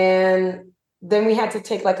 And then we had to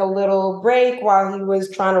take like a little break while he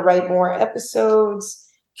was trying to write more episodes.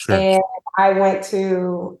 Sure. And I went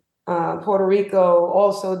to Puerto Rico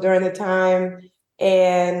also during the time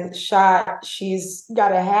and shot She's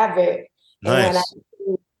Gotta Have It. And when I Nice.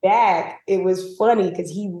 came back, it was funny because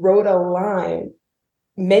he wrote a line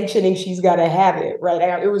mentioning She's Gotta Have It, right?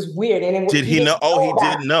 It was weird. And Did he know? didn't Oh, he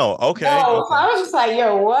that. did know. Okay. No, so Okay. I was just like,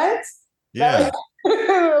 yo, what? Yeah.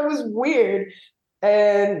 It was weird.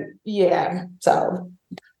 And yeah, so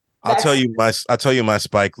I'll tell that's you my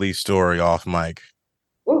Spike Lee story off mic.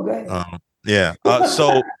 good. Yeah.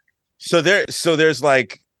 There's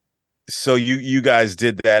like, so you guys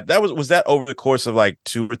did that. Was that over the course of like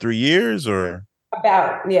 2 or 3 years or?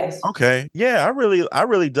 About, yes. Okay. Yeah, I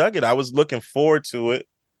really dug it. I was looking forward to it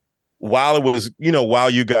while it was,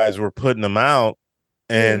 while you guys were putting them out,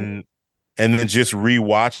 and then just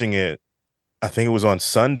rewatching it. I think it was on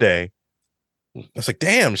Sunday. I was like,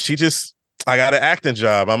 damn, I got an acting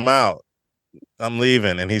job. I'm out. I'm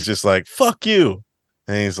leaving. And he's just like, fuck you.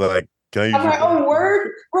 And he's like, can I use I'm like, oh,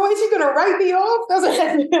 word? Bro, is he going to write me off? That's what I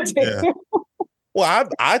had to do. Yeah. Well,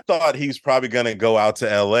 I thought he was probably going to go out to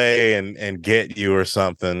LA and get you or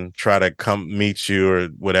something, try to come meet you or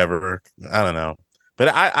whatever. I don't know.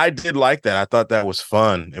 But I did like that. I thought that was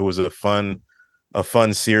fun. It was a fun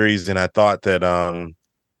series. And I thought that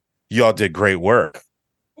y'all did great work.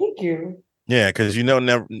 Thank you. Yeah, because you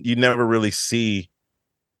never really see.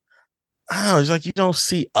 I don't know. It's like you don't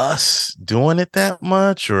see us doing it that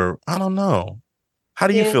much, or I don't know. How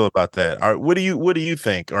do you feel about that? Or what do you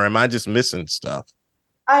think? Or am I just missing stuff?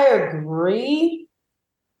 I agree.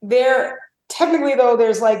 Technically though,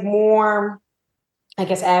 there's like more, I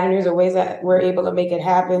guess, avenues or ways that we're able to make it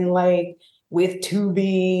happen, like with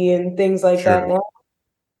Tubi and things like that now.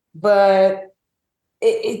 But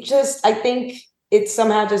it just, I think it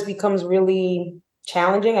somehow just becomes really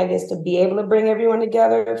challenging, I guess, to be able to bring everyone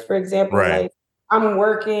together. For example, like I'm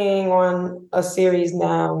working on a series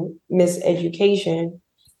now, Miss Education,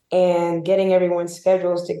 and getting everyone's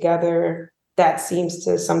schedules together, that seems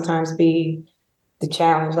to sometimes be the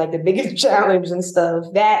challenge, like the biggest challenge and stuff,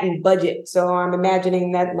 that and budget. So I'm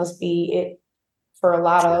imagining that must be it for a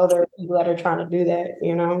lot of other people that are trying to do that,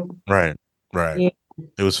 Right. Yeah.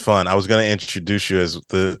 It was fun. I was going to introduce you as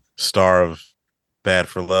the star of Bad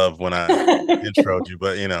for Love when I introed you,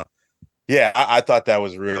 but yeah, I thought that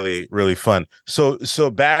was really, really fun. So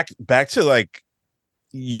back to like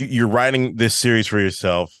you're writing this series for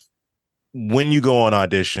yourself. When you go on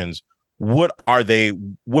auditions, what are they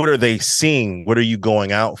seeing? What are you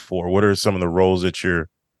going out for? What are some of the roles that you're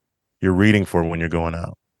reading for when you're going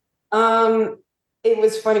out? It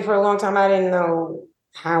was funny. For a long time I didn't know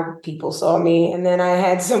how people saw me, and then I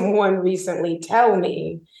had someone recently tell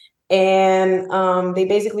me, and they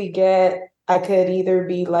basically I could either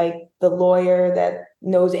be like the lawyer that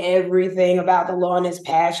knows everything about the law and is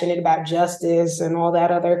passionate about justice and all that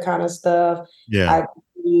other kind of stuff. Yeah. I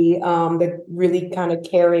could be the really kind of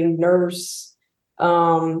caring nurse,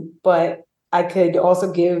 but I could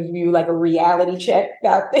also give you like a reality check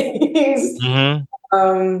about things.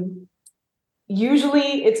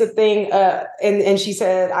 Usually it's a thing, and she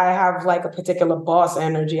said I have like a particular boss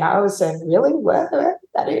energy. I always said, really? What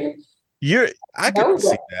that is? I could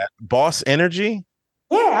see that. Boss energy?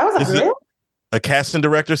 Yeah, I was like, really? A casting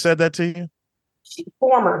director said that to you?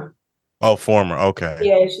 Former. Oh, former. Okay.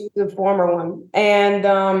 Yeah, she's the former one. And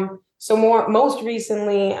so most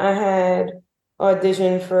recently I had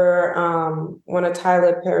auditioned for one of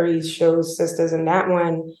Tyler Perry's shows, Sisters, and that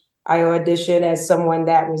one I auditioned as someone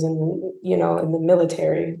that was in the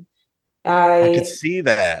military. I could see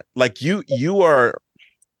that. Like you are,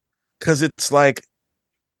 because it's like,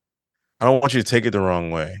 I don't want you to take it the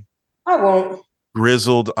wrong way. I won't.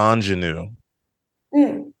 Grizzled ingenue.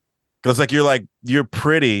 Because you're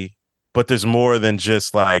pretty, but there's more than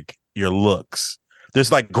just like your looks.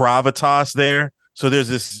 there's like gravitas there. So there's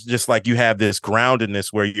this, just like you have this groundedness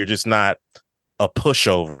where you're just not a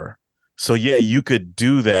pushover. So yeah, you could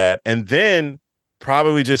do that and then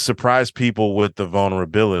probably just surprise people with the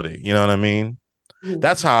vulnerability. You know what I mean?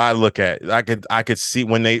 That's how I look at it. I could see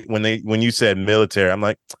when you said military, I'm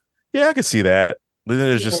like, yeah, I could see that. But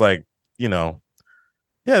then it's just like, you know,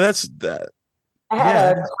 yeah, that's that. I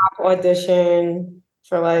had a top audition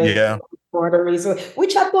for like Florida recently,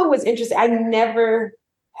 which I thought was interesting. I never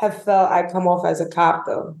have felt I come off as a cop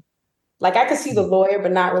though. Like I could see the lawyer,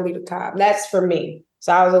 but not really the cop. That's for me.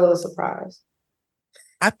 So I was a little surprised.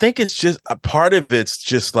 I think it's just a part of it's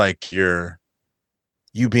just like you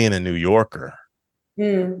being a New Yorker.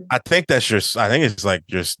 I think I think it's like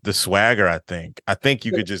the swagger. I think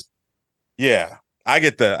you could just, I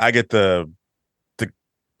get the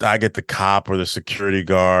cop or the security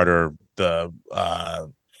guard or the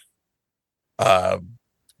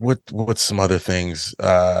what's some other things,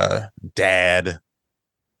 dad,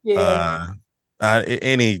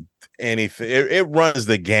 anything. It runs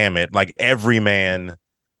the gamut, like everyman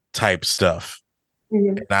type stuff.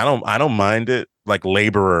 And I don't mind it, like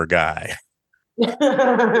laborer guy.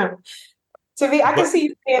 To me, I can see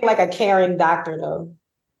you being like a caring doctor though.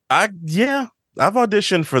 I've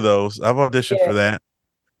auditioned for those. I've auditioned for that.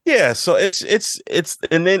 Yeah, so it's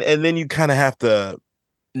and then you kind of have to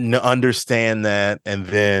understand that and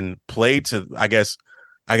then play to, I guess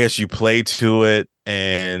you play to it,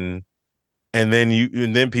 and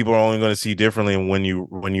then people are only going to see differently when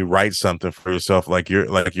you write something for yourself like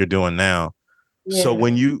you're doing now.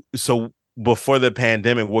 So before the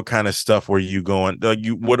pandemic, what kind of stuff were you going?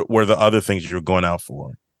 What were the other things you were going out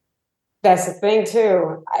for? That's the thing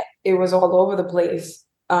too. It was all over the place.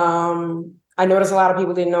 I noticed a lot of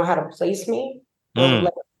people didn't know how to place me or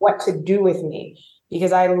like what to do with me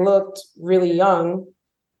because I looked really young.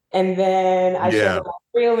 And then I showed my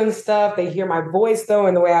reel and stuff. They hear my voice though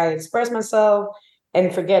and the way I express myself.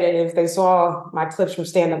 And forget it, if they saw my clips from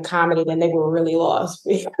stand-up comedy, then they were really lost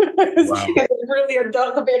because it's really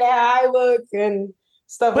adult compared to how I look and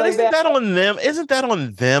stuff like that. But isn't that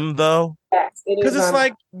on them though? Yes, because it's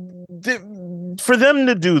like for them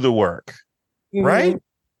to do the work, right?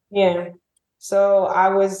 Yeah. So I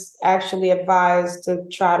was actually advised to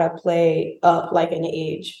try to play up like an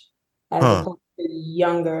age as opposed to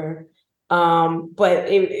younger. But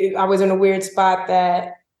I was in a weird spot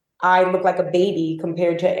that I look like a baby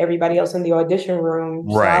compared to everybody else in the audition room.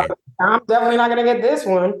 Right. So I'm definitely not going to get this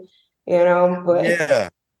one, you know, but yeah,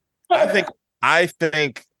 I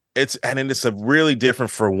think it's a really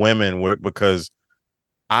different for women because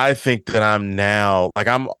I think that I'm now like,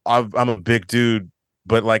 I'm a big dude,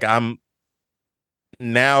 but like I'm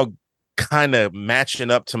now kind of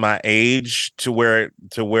matching up to my age to where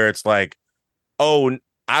it's like, oh,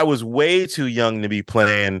 I was way too young to be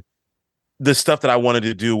playing the stuff that I wanted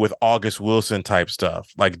to do with August Wilson type stuff.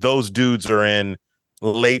 Like those dudes are in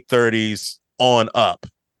late 30s on up.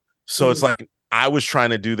 So it's like I was trying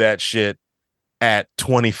to do that shit at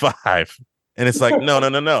 25. And it's like, no.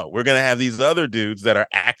 We're going to have these other dudes that are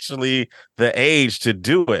actually the age to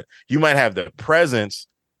do it. You might have the presence,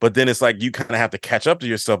 but then it's like you kind of have to catch up to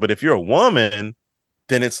yourself. But if you're a woman,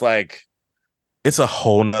 then it's like it's a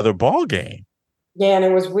whole nother ball game. Yeah, and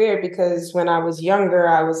it was weird because when I was younger,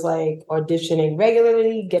 I was like auditioning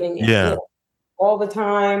regularly, getting all the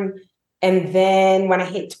time. And then when I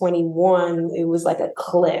hit 21, it was like a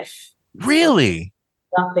cliff. Really?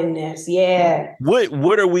 Nothingness. Yeah.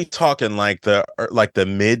 What are we talking, like the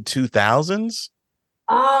mid 2000s?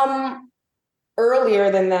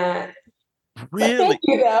 Earlier than that. Really?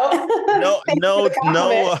 You know? No.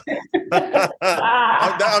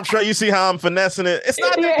 I'm sure you see how I'm finessing it. It's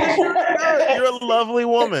not that you're a lovely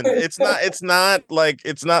woman. It's not like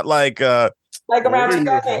around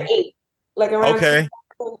 2008. Like around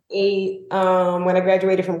 2008, when I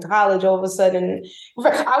graduated from college, all of a sudden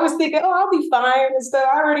I was thinking, oh, I'll be fine and stuff.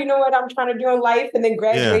 I already know what I'm trying to do in life. And then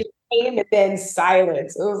graduation came and then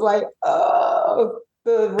silence. It was like, oh.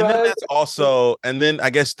 And then I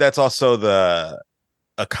guess that's also the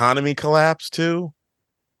economy collapse too.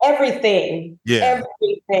 Everything. Every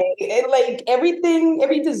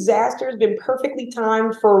disaster has been perfectly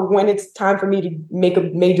timed for when it's time for me to make a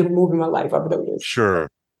major move in my life. I've noticed. Sure.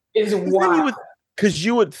 Is wild. Because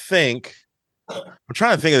you would think, I'm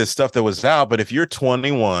trying to think of the stuff that was out, but if you're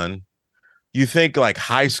 21, you think like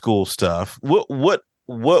high school stuff. What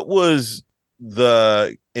was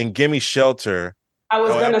in Gimme Shelter? I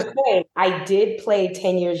was going to say, I did play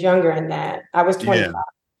 10 years younger than that. I was 25. Yeah.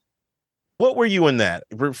 What were you in that?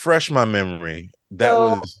 Refresh my memory.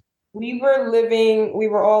 we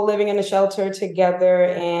were all living in a shelter together,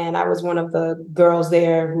 and I was one of the girls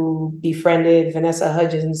there who befriended Vanessa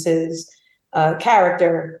Hudgens'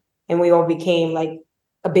 character, and we all became like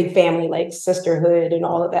a big family, like sisterhood and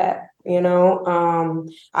all of that, you know.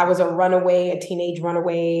 I was a teenage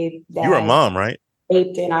runaway You were a that mom, right?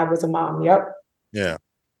 raped, and I was a mom. Yep. Yeah.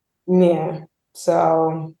 Yeah.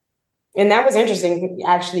 So, and that was interesting,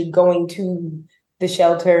 actually going to the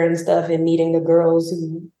shelter and stuff and meeting the girls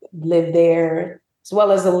who lived there, as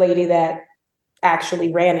well as the lady that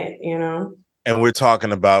actually ran it, you know? And we're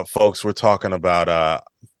talking about, folks,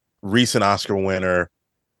 recent Oscar winner,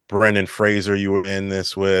 Brendan Fraser, you were in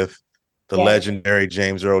this with, the Yes. legendary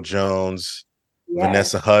James Earl Jones, Yes.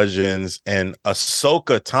 Vanessa Hudgens, and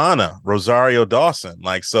Ahsoka Tana, Rosario Dawson.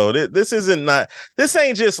 Like, so this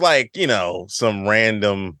ain't just like, some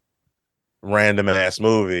random ass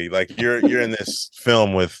movie. Like you're in this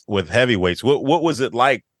film with heavyweights. What was it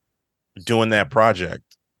like doing that project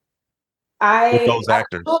with those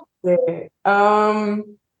actors? I loved it.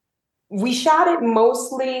 We shot it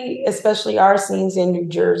mostly, especially our scenes in New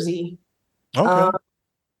Jersey. Okay.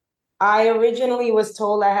 I originally was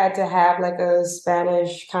told I had to have like a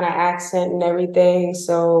Spanish kind of accent and everything.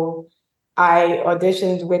 So I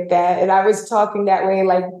auditioned with that, and I was talking that way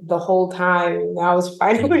like the whole time. And I was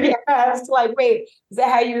finally asked, like, wait, is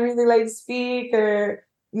that how you really like speak? Or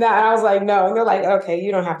no, and I was like, no. And they're like, okay,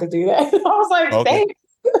 you don't have to do that. I was like, Okay. thanks.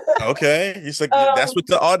 Okay. He's like, that's what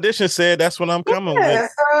the audition said. That's what I'm coming with.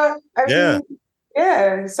 I mean,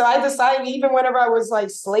 yeah. So I decided, even whenever I was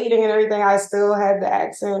like slating and everything, I still had the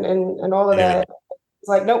accent and all of that. It's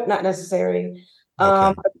like, nope, not necessary.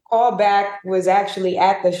 Okay. The callback was actually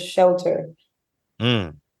at the shelter.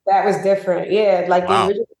 That was different. Yeah, like the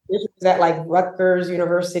original was at like Rutgers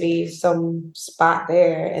University, some spot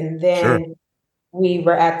there. And then we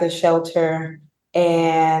were at the shelter,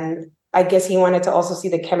 and I guess he wanted to also see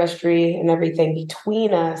the chemistry and everything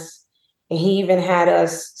between us. And he even had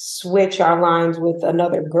us switch our lines with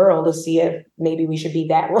another girl to see if maybe we should be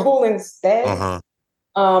that role instead.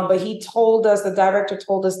 But the director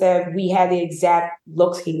told us that we had the exact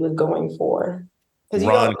looks he was going for.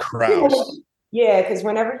 Ron Krause. Yeah, because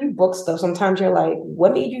whenever you book stuff, sometimes you're like,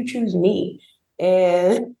 what made you choose me?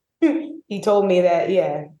 And he told me that,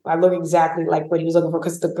 yeah, I look exactly like what he was looking for,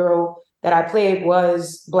 because the girl that I played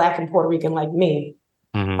was Black and Puerto Rican like me.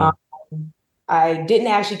 I didn't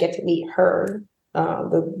actually get to meet her,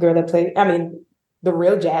 the girl that played, the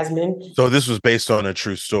real Jasmine. So this was based on a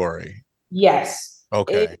true story? Yes.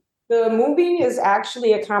 Okay. The movie is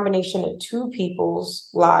actually a combination of two people's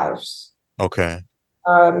lives. Okay.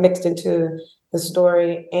 Mixed into the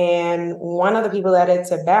story. And one of the people that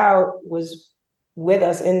it's about was with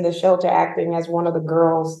us in the shelter, acting as one of the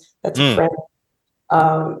girls that's a friend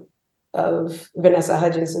of Vanessa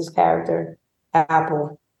Hudgens' character,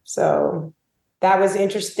 Apple. So that was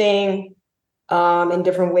interesting in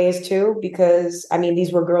different ways too, because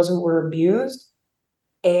these were girls who were abused.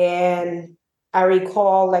 And I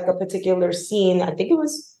recall like a particular scene, I think it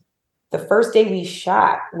was the first day we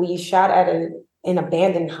shot at an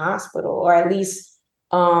abandoned hospital, or at least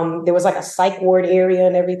there was like a psych ward area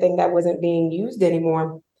and everything that wasn't being used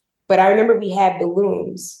anymore. But I remember we had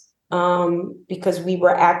balloons because we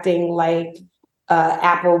were acting like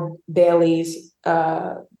Apple Bailey's,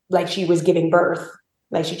 like she was giving birth,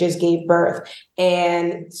 like she just gave birth.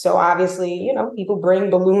 And so obviously, people bring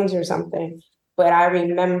balloons or something. But I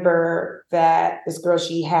remember that this girl,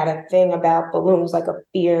 she had a thing about balloons, like a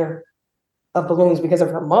fear of balloons because of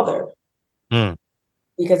her mother.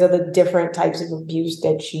 Because of the different types of abuse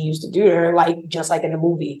that she used to do to her, like just like in the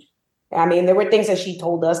movie. There were things that she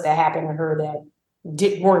told us that happened to her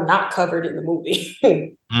that were not covered in the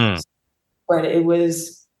movie. But it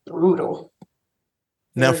was brutal.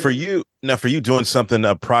 Now for you doing something,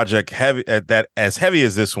 a project heavy as heavy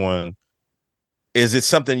as this one, is it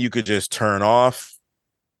something you could just turn off?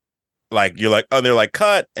 Like you're like, oh, they're like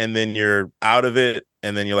cut, and then you're out of it,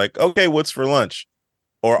 and then you're like, okay, what's for lunch?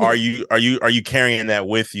 Or are you carrying that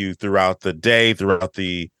with you throughout the day, throughout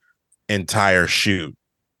the entire shoot?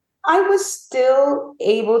 I was still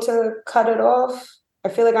able to cut it off. I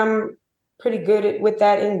feel like I'm pretty good with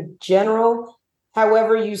that in general.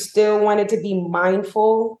 However, you still wanted to be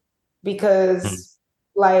mindful because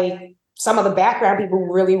like some of the background people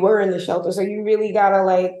really were in the shelter. So you really gotta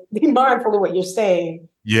like be mindful of what you're saying.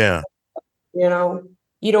 Yeah. You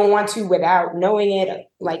don't want to, without knowing it,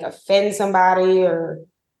 like offend somebody or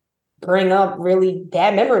bring up really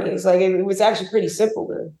bad memories. Like it was actually pretty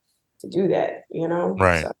simple to do that,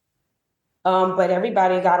 Right. So, but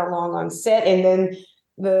everybody got along on set, and then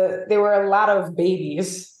there were a lot of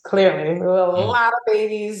babies, clearly. There were a lot of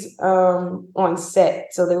babies on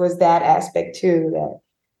set. So there was that aspect too that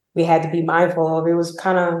we had to be mindful of. It was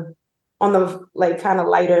kind of on the kind of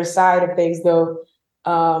lighter side of things though.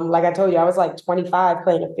 Like I told you, I was like 25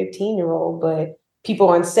 playing a 15-year-old, but people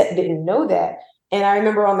on set didn't know that. And I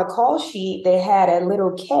remember on the call sheet, they had a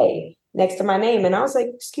little K next to my name. And I was like,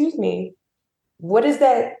 excuse me, what does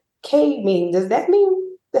that K mean? Does that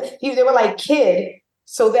mean that they were like kid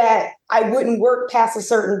so that I wouldn't work past a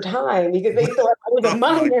certain time because they thought I was a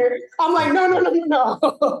minor? I'm like, no.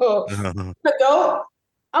 Adult,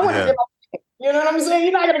 I want to give up. You know what I'm saying?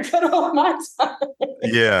 You're not going to cut off my time.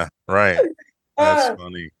 Yeah, right. That's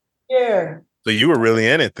funny. Yeah. So you were really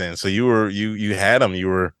in it then. So you had them. You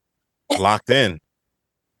were locked in.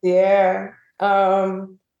 Yeah.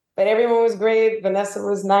 But everyone was great. Vanessa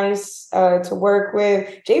was nice to work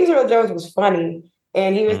with. James Earl Jones was funny.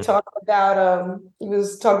 And he was talking about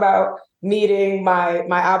meeting my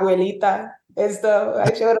abuelita and stuff.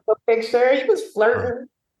 I showed him a picture. He was flirting.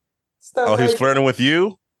 Stuff he was flirting with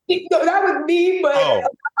you? No, that was me, but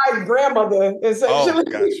my grandmother essentially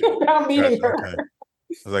about meeting her. Okay.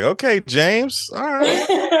 I was like, okay, James. All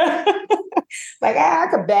right. Like I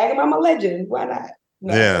could bag him. I'm a legend. Why not?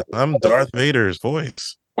 No. Yeah, I'm Darth Vader's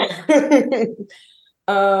voice.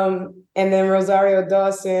 And then Rosario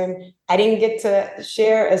Dawson, I didn't get to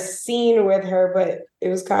share a scene with her, but it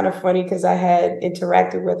was kind of funny because I had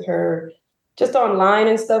interacted with her just online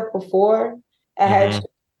and stuff before. I had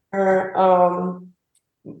her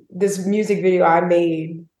this music video I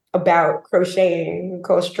made about crocheting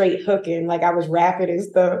called Straight Hooking. Like I was rapping and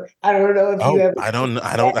stuff. I don't know if you ever. I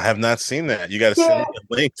have not seen that. You got to send me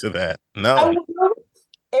a link to that. No.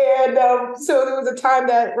 And so there was a time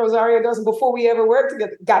that Rosario Dawson, before we ever worked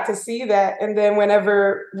together, got to see that. And then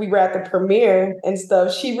whenever we were at the premiere and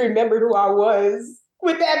stuff, she remembered who I was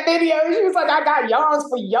with that video. She was like, I got yarns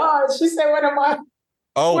for yarns. She said, what am I?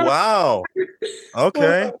 Oh, wow.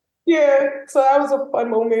 Okay. Yeah. So that was a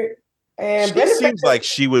fun moment. And she seems like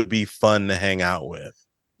she would be fun to hang out with.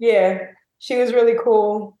 Yeah. She was really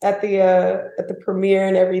cool at the premiere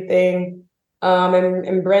and everything.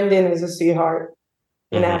 And Brendan is a sweetheart.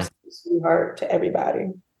 An absolute sweetheart to everybody.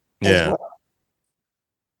 Yeah. Well.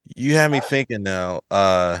 You had me thinking now.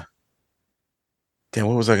 Damn,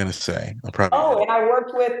 what was I gonna say? And I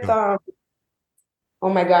worked with oh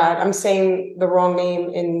my God, I'm saying the wrong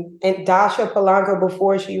name. And Dasha Polanco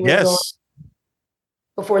before she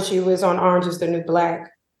was on Orange is the New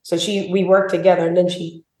Black. So we worked together and then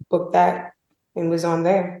she booked that and was on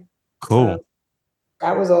there. Cool.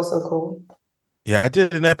 That was also cool. Yeah, I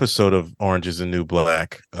did an episode of Orange is the New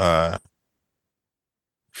Black.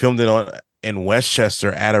 Filmed it in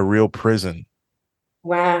Westchester at a real prison.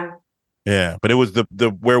 Wow. Yeah, but it was the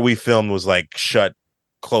where we filmed was like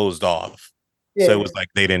closed off. Yeah. So it was like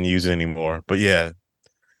they didn't use it anymore. But yeah,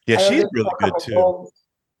 she's really good too. Roles.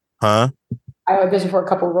 Huh? I auditioned for a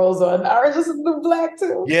couple roles on Orange is the New Black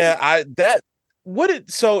too. Yeah,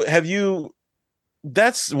 have you?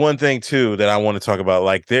 That's one thing too that I want to talk about.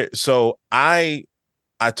 Like there, so I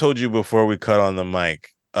told you before we cut on the mic.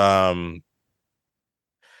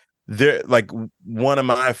 There, like one of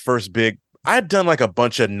my first I'd done like a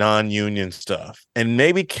bunch of non-union stuff, and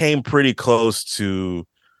maybe came pretty close to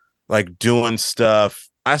like doing stuff.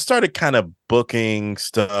 I started kind of booking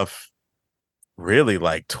stuff, really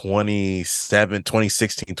like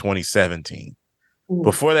 2016, 2017.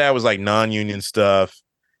 Before that, I was like non-union stuff.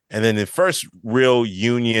 And then the first real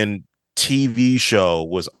union TV show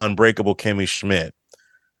was Unbreakable Kimmy Schmidt.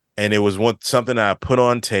 And it was something I put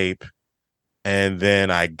on tape. And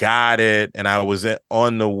then I got it. And I was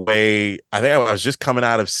on the way. I think I was just coming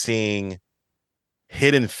out of seeing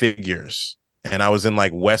Hidden Figures. And I was in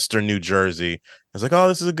like Western New Jersey. I was like, oh,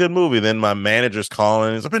 this is a good movie. Then my manager's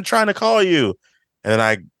calling. I've been trying to call you. And then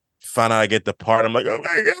I find out I get the part. I'm like, oh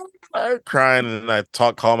my God. I'm crying. And then I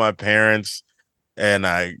call my parents. And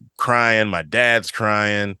I crying, my dad's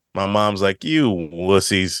crying, my mom's like, you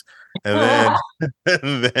wussies. And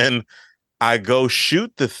then I go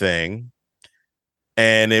shoot the thing,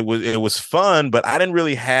 and it was fun, but I didn't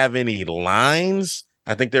really have any lines.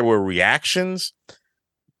 I think there were reactions,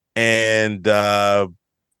 and I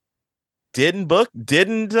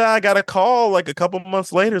got a call like a couple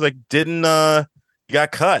months later, like got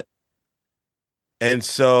cut. And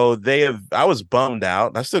so I was bummed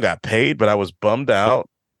out. I still got paid, but I was bummed out.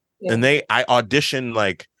 Yeah. And I auditioned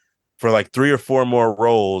like for like 3 or 4 more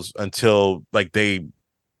roles until like I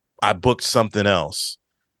booked something else.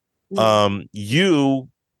 Mm. You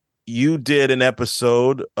did an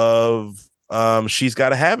episode of She's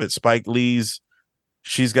Gotta Have It, Spike Lee's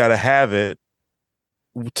She's Gotta Have It.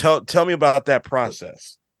 Tell me about that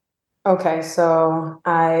process. Okay, so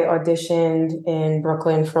I auditioned in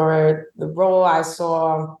Brooklyn for the role. I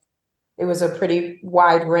saw it was a pretty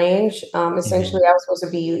wide range. Essentially, I was supposed to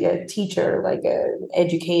be a teacher, like an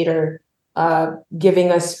educator,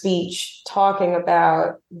 giving a speech talking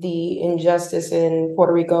about the injustice in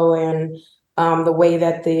Puerto Rico and the way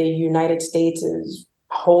that the United States is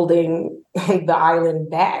holding the island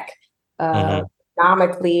back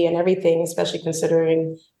economically and everything, especially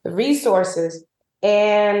considering the resources.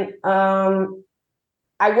 And I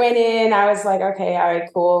went in, I was like, okay, all right,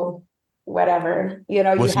 cool, whatever.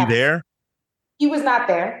 Was he there? He was not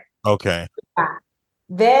there. Okay.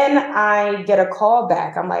 Then I get a call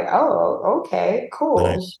back. I'm like, oh, okay, cool.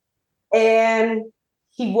 Nice. And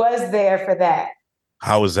he was there for that.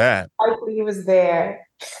 How was that? He was there.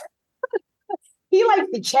 He likes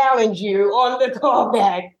to challenge you on the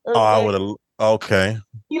callback. Okay? Oh, I would have. Okay.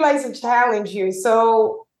 He likes to challenge you.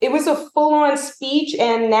 So it was a full-on speech,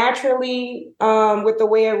 and naturally, with the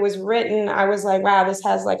way it was written, I was like, wow, this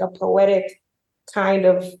has like a poetic kind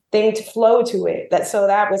of thing to flow to it.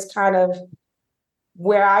 That was kind of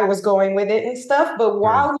where I was going with it and stuff. But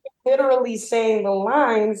while he's literally saying the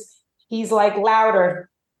lines, he's like louder,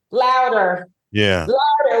 louder,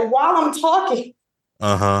 louder while I'm talking.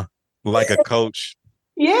 Like a coach.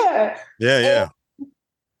 Yeah. Yeah.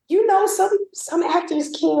 And, some actors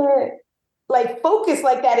can't like focus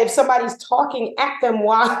like that if somebody's talking at them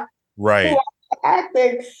while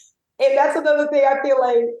acting. And that's another thing I feel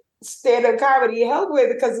like stand-up comedy helped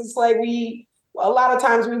with, because it's like a lot of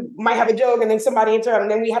times we might have a joke and then somebody interrupts,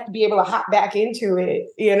 and then we have to be able to hop back into it,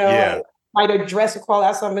 might address or call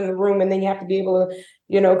out something in the room, and then you have to be able to,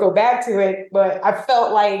 go back to it. But I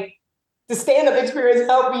felt like the stand-up experience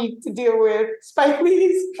helped me to deal with Spike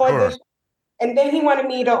Lee's audition. And then he wanted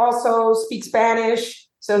me to also speak Spanish.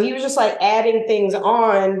 So he was just like adding things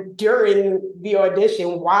on during the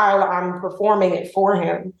audition while I'm performing it for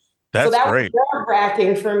him. That's so that great. was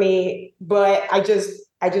nerve-wracking for me, but I just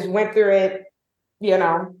went through it,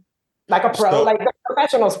 like a pro, like a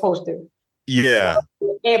professional's supposed to. Yeah.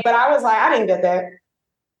 But I was like, I didn't get that.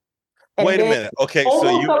 And wait a minute. Okay,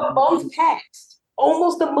 almost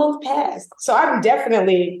a month passed. So I'm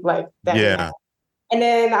definitely like that. Yeah. And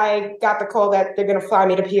then I got the call that they're gonna fly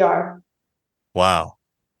me to PR. Wow.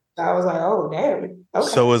 I was like, oh damn. Okay.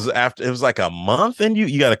 So it was like a month, and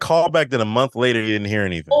you got a call back, then a month later you didn't hear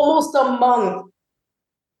anything. Almost a month.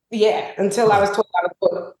 Yeah, until I was told I was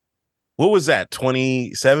booked. What was that?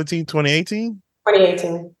 2017, 2018?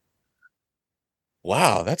 2018.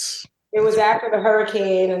 Wow, it was after the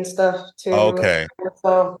hurricane and stuff too. Okay.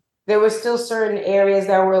 So there were still certain areas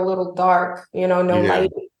that were a little dark, no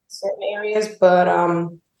light in certain areas. But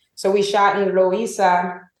so we shot in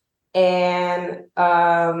Loíza, and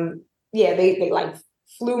they like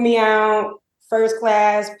flew me out first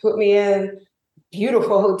class, put me in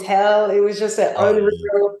beautiful hotel. It was just an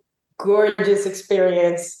unreal, gorgeous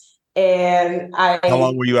experience. And how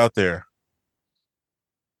long were you out there?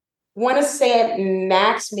 Want to say at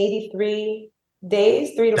max maybe 3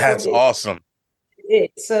 days, 3 to 4 days. That's awesome.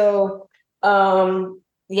 So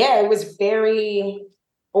it was very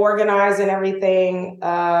organized and everything.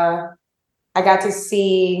 I got to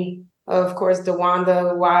see, of course,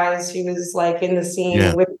 DeWanda Wise. She was like in the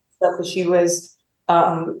scene with stuff, that she was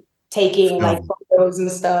taking like photos and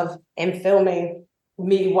stuff and filming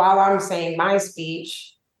me while I'm saying my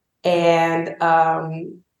speech. And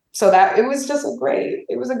so that it was a great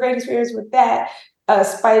experience with that.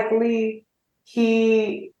 Spike Lee,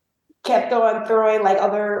 he kept on throwing like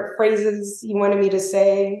other phrases he wanted me to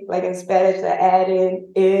say, like in Spanish, to add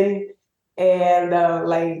in and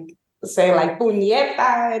like say like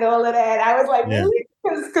puñeta and all of that. I was like, really?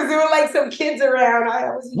 Because there were like some kids around.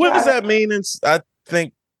 What does that mean? I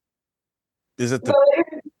think, is it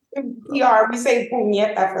in PR, we say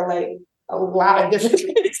puñeta for like a lot of different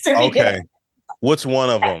things. Okay. What's one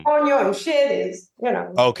of them? Coño, shit is,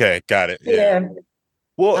 Okay, got it. Yeah.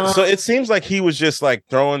 Well, so it seems like he was just like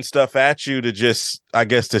throwing stuff at you to just, I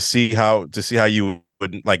guess, to see how you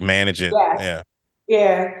would like manage it.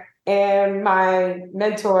 Yeah. And my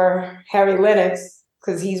mentor, Harry Lennox,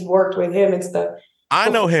 because he's worked with him and stuff. I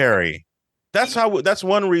know Harry. That's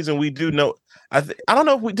one reason we do know. I don't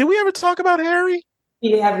know if did we ever talk about Harry?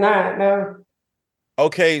 We have not, no.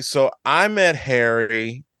 Okay, so I met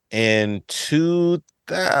Harry in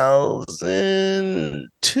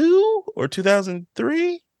 2002 or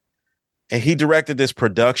 2003, and he directed this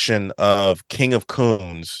production of King of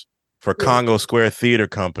Coons for Congo Square Theater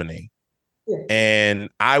Company. And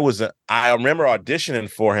I remember auditioning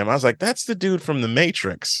for him. I was like, that's the dude from The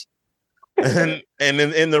Matrix. and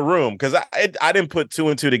in the room, because I didn't put two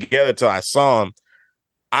and two together till I saw him.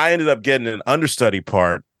 I ended up getting an understudy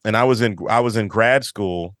part, and I was in grad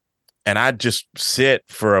school, and I'd just sit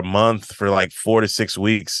for a month for like 4 to 6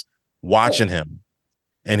 weeks watching him,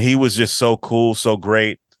 and he was just so cool, so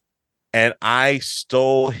great, and I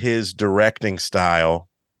stole his directing style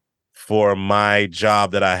for my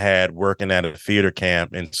job that I had working at a theater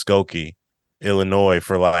camp in Skokie, Illinois,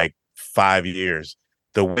 for like 5 years.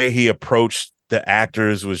 The way he approached the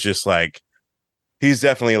actors was just like, he's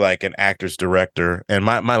definitely like an actor's director. And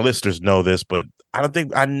my listeners know this, but I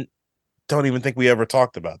don't even think we ever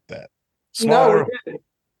talked about that. Small No, world.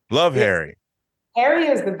 Love yeah. Harry. Harry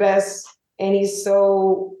is the best, and he's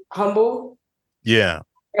so humble. Yeah.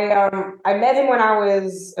 I met him when I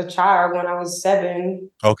was a child, when I was 7.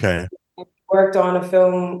 Okay. We worked on a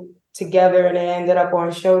film together, and it ended up on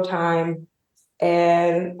Showtime.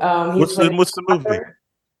 And what's the movie?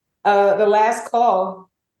 The Last Call.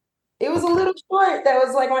 It was Okay. a little short that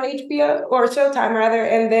was like on HBO or Showtime rather,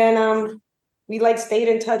 and then we like stayed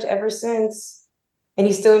in touch ever since. And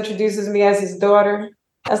he still introduces me as his daughter.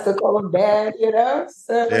 I still call him dad, you know.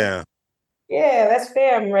 So Yeah. yeah, that's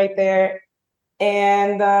fam right there.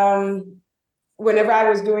 And whenever I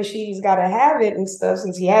was doing She's Gotta Have It and stuff,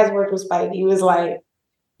 since he has worked with Spike, he was like,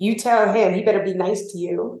 you tell him he better be nice to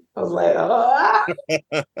you. I was like, oh, I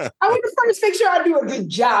want to first make sure I do a good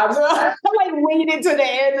job. So I like waited to the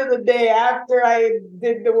end of the day after I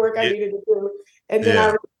did the work I needed to do. And then I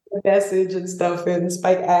wrote a message and stuff, and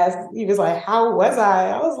Spike asked, he was like, how was I?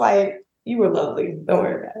 I was like, you were lovely. Don't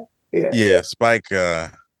worry about it. Yeah, Spike, I'll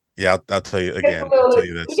tell you again. I'll tell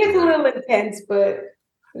you that It gets a story. little intense, but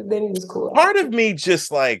then he was cool. Part of me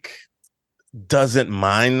just like doesn't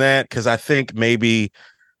mind that, because I think maybe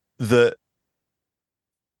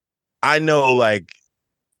I know, like,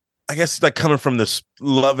 I guess like coming from this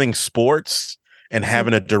loving sports and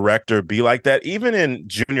having a director be like that, even in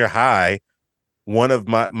junior high, one of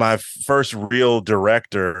my first real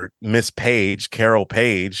director, Miss Page, Carol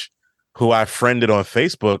Page, who I friended on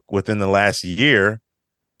Facebook within the last year,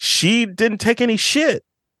 she didn't take any shit.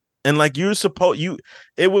 And like it was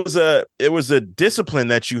a discipline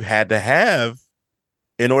that you had to have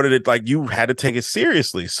in order to, like, you had to take it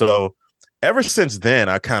seriously. So ever since then,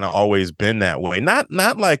 I kind of always been that way. Not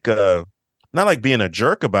like being a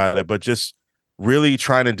jerk about it, but just really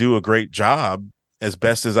trying to do a great job as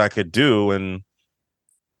best as I could do. And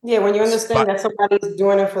yeah, when you understand that somebody's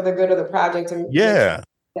doing it for the good of the project, and yeah,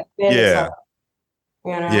 it's hard,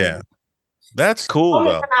 you know? Yeah. That's cool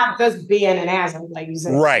though. Not just being an asshole, like you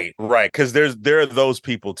said. Right. Because there are those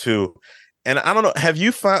people too. And I don't know, have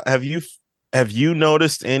you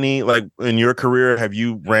noticed any, like, in your career, have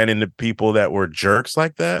you ran into people that were jerks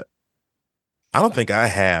like that? I don't think I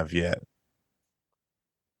have yet.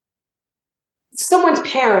 Someone's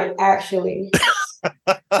parent, actually.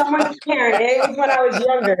 Someone's parent. It was when I was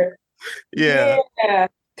younger. Yeah.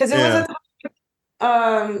 Because it was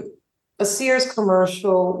a Sears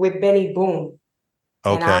commercial with Benny Boone.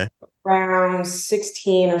 Okay. And I was around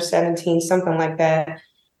 16 or 17, something like that.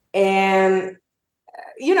 And,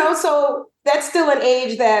 so that's still an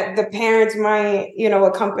age that the parents might,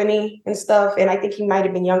 accompany and stuff. And I think he might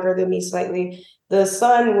have been younger than me slightly. The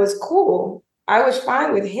son was cool. I was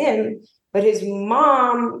fine with him, but his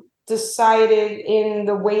mom decided in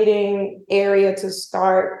the waiting area to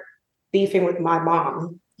start beefing with my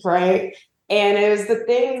mom, right? And it was the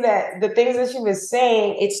things that she was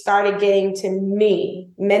saying, it started getting to me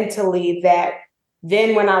mentally, that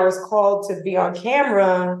then when I was called to be on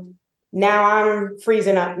camera, now I'm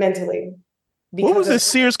freezing up mentally. What was this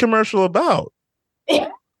Sears commercial about?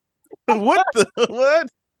 What?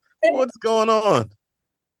 What's going on?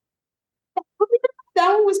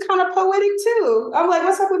 That one was kind of poetic too. I'm like,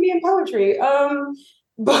 what's up with me and poetry?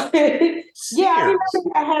 But yeah, I remember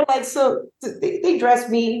I had like, so they dressed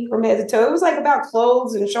me from head to toe. It was like about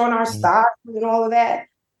clothes and showing our style and all of that.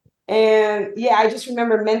 And yeah, I just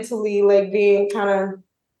remember mentally like being kind of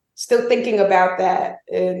still thinking about that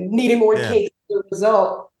and needing more cake as a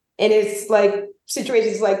result. And it's like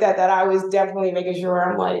situations like that I was definitely making sure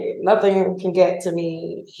I'm like, nothing can get to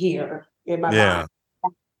me here in my mind.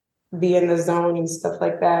 Be in the zone and stuff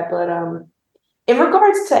like that. But in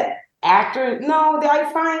regards to actors, no,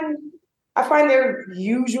 I find they're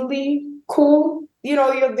usually cool.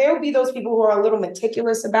 There'll be those people who are a little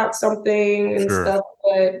meticulous about something and stuff,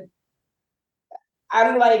 but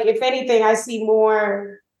I'm like, if anything, I see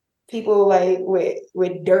more people like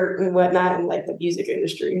with dirt and whatnot in like the music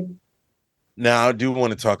industry. Now, I do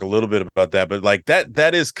want to talk a little bit about that, but like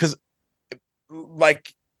that is because,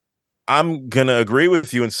 like, I'm gonna agree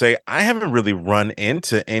with you and say I haven't really run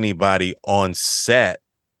into anybody on set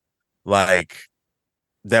like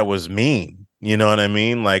that was mean. You know what I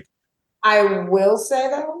mean? Like, I will say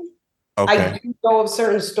though, okay, I do know of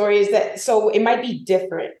certain stories so it might be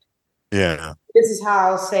different. yeah, This is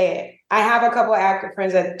how I'll say it. I have a couple of actor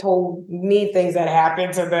friends that told me things that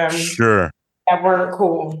happened to them sure, that weren't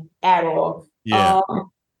cool at all. yeah,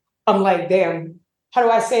 I'm like, damn, how do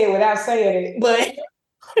I say it without saying it? But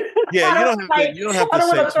yeah. I don't like, You don't have I to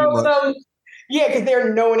don't say want to too throw much. them. Yeah, because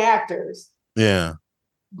they're known actors. Yeah,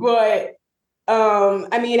 But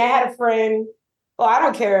I mean, I had a friend. Well, I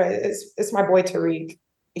don't care. It's my boy Tariq.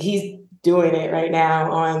 He's doing it right now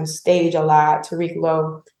on stage a lot. Tariq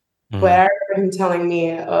Lowe. But mhm. I remember him telling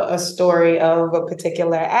me a story of a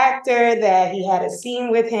particular actor that he had a scene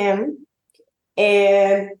with him,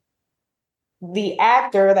 and the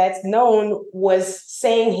actor that's known was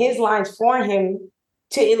saying his lines for him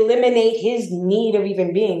to eliminate his need of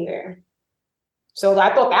even being there. So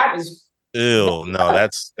I thought that was Ew, no,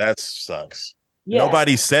 that sucks. yes.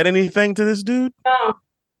 Nobody said anything to this dude. No,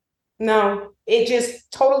 no. It just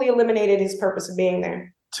totally eliminated his purpose of being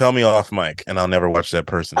there. Tell me off mic, and I'll never watch that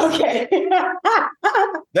person. Okay.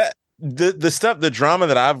 That the stuff, the drama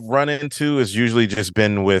that I've run into has usually just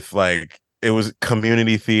been with like it was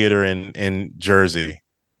community theater in Jersey,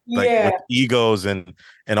 like Yeah. with egos and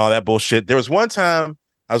all that bullshit. There was one time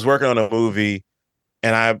I was working on a movie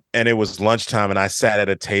and it was lunchtime and I sat at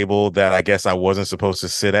a table that I guess I wasn't supposed to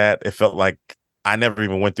sit at. It felt like I never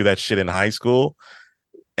even went through that shit in high school.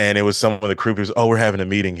 And it was some of the crew was, oh, we're having a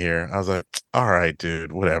meeting here. I was like, all right,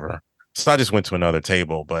 dude, whatever. So I just went to another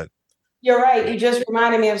table, but You're right. You just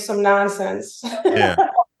reminded me of some nonsense. yeah,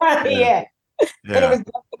 yeah, Yeah. And it yeah, was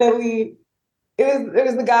definitely it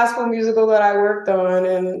was the gospel musical that I worked on,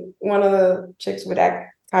 and one of the chicks would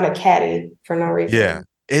act kind of catty for no yeah. reason.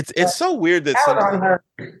 It's so weird that That was on sometimes,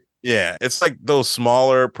 her. yeah, it's like those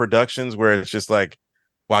smaller productions where it's just like,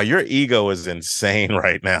 wow, your ego is insane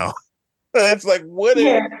right now. It's like, what is,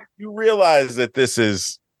 Yeah. you realize that this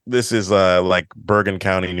is like Bergen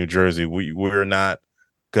County, New Jersey. We're not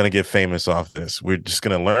gonna get famous off this. We're just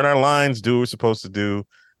gonna learn our lines, do what we're supposed to do.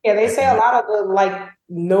 Yeah, they say a And lot of the like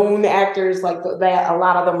known actors like that. A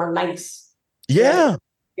lot of them are nice. Yeah, yeah,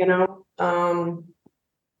 you know.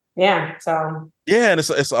 Yeah. So. yeah, and it's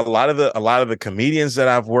a lot of the comedians that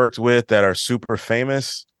I've worked with that are super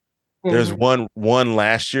famous. There's Mhm. one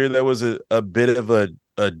last year that was a bit of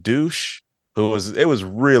a douche it was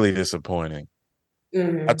really disappointing. I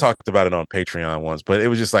Mhm. talked about it on Patreon once, but it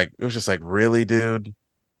was just like really, dude.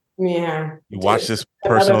 Yeah. You watch this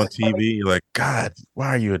person Another on TV, you're like, God, why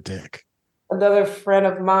are you a dick? another friend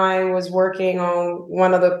of mine was working on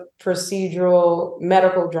one of the procedural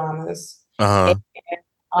medical dramas. Uh-huh.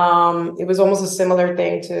 It was almost a similar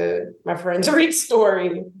thing to my friend Tariq's story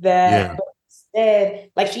Yeah. that instead,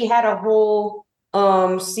 like she had a whole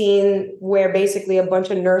scene where basically a bunch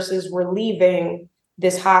of nurses were leaving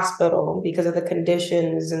this hospital because of the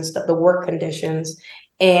conditions and stuff, the work conditions.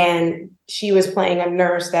 And she was playing a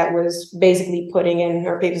nurse that was basically putting in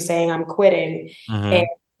her paper saying, I'm quitting. And Mm-hmm.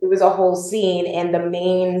 it was a whole scene, and the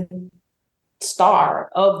main star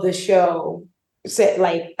of the show said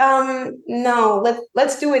like no,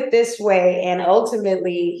 let's do it this way, and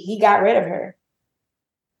ultimately he got rid of her.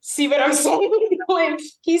 See what I'm saying? Like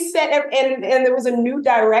he said, and there was a new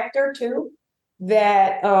director too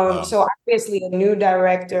that so obviously a new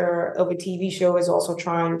director of a TV show is also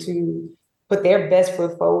trying to put their best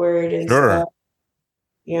foot forward and Sure.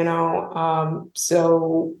 stuff,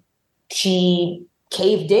 so she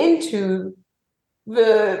caved into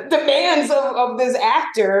the demands of this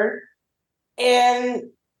actor, and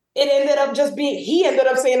it ended up just being he ended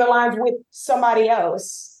up saying the lines with somebody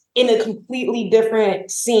else in a completely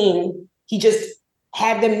different scene. He just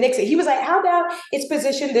had them mix it. He was like, how about it's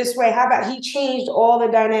positioned this way? How about he changed all the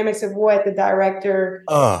dynamics of what the director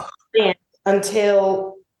Oh. planned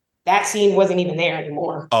until that scene wasn't even there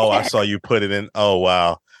anymore. Oh, I saw you put it in. Oh,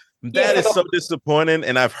 wow. Yeah, That is so disappointing.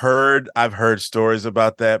 And I've heard stories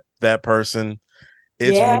about that person.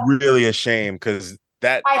 It's yeah, really a shame because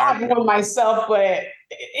that I have one myself, but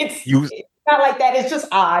you it's not like that. It's just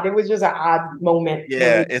odd. It was just an odd moment when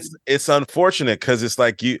yeah, we. it's unfortunate because it's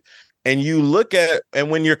like you look at and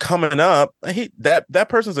when you're coming up, that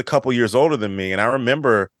person's a couple years older than me. And I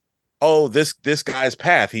remember, oh, this guy's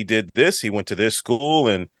path. He did this, he went to this school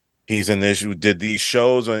and he's in this, did these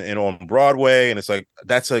shows on Broadway, and it's like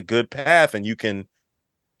that's a good path, and you can,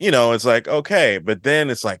 it's like, okay, but then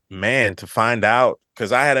it's like, man, to find out,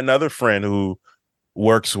 because I had another friend who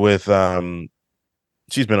works with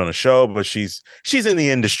she's been on a show, but she's in the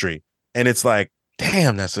industry, and it's like,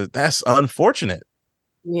 damn, that's unfortunate.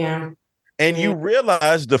 Yeah. And you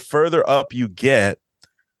realize the further up you get,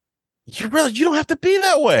 you realize you don't have to be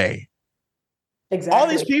that way. Exactly. All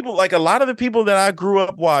these people, like a lot of the people that I grew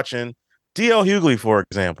up watching, D.L. Hughley, for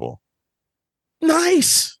example,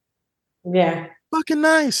 nice. Yeah. Fucking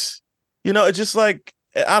nice. You know, it's just like,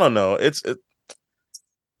 I don't know.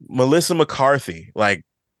 Melissa McCarthy, like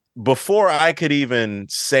before I could even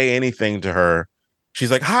say anything to her,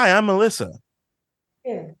 she's like, "Hi, I'm Melissa."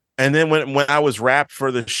 Yeah. And then when I was wrapped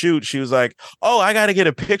for the shoot, she was like, "Oh, I got to get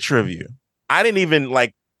a picture of you." I didn't even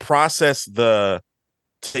like process to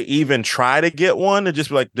even try to get one, and just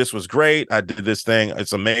be like, "This was great. I did this thing.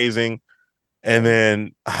 It's amazing." And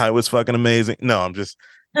then I was fucking amazing. No, I'm just,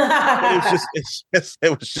 but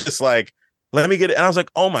it was just like, let me get it. And I was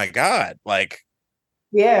like, oh my God, like,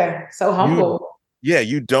 yeah, so humble.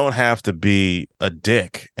 You don't have to be a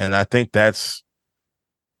dick. And I think that's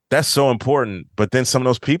so important. But then some of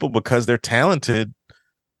those people, because they're talented,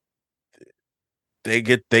 they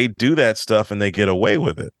do that stuff and they get away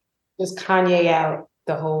with it. Just Kanye out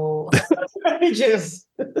the whole just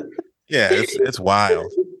yeah, it's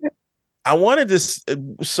wild. I wanted to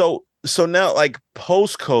so now, like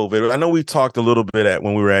post COVID, I know we talked a little bit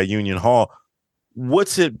when we were at Union Hall.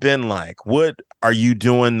 What's it been like? What are you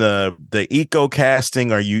doing, the eco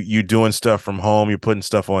casting? Are you doing stuff from home? You're putting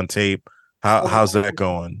stuff on tape? How's that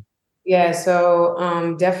going? Yeah,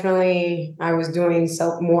 so definitely I was doing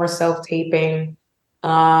more self-taping.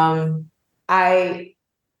 I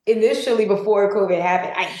initially, before COVID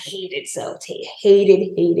happened, I hated self-tape.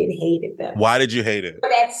 Hated them. Why did you hate it? For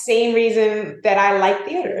that same reason that I like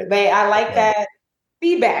theater. I like that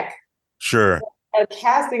feedback. Sure. A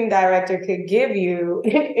casting director could give you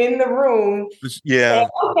in the room. Yeah. Say,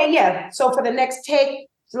 okay, yeah. So for the next take,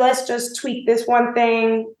 let's just tweak this one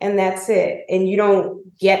thing and that's it. And you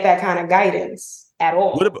don't get that kind of guidance at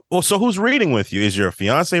all. So who's reading with you? Is your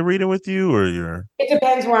fiance reading with you, or your? It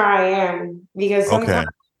depends where I am, because sometimes,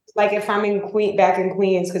 like if I'm back in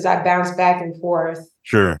Queens, because I bounce back and forth.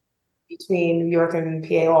 Sure. Between New York and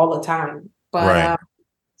PA all the time. But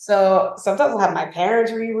so sometimes I'll have my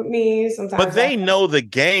parents read with me. Sometimes, but they know the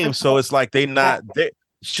game, so it's like they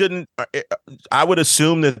shouldn't. I would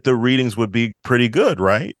assume that the readings would be pretty good,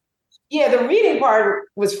 right? Yeah, the reading part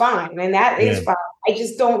was fine, and that is fine. I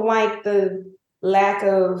just don't like the lack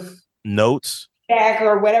of notes back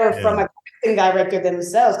or whatever from a casting director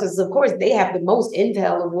themselves, because of course they have the most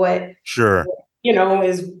intel of what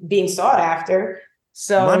is being sought after.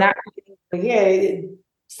 So it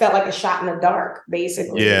felt like a shot in the dark,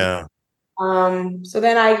 basically. Yeah. So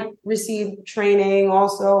then I received training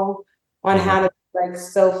also on how to like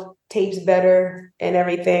self tapes better and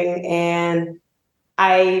everything, and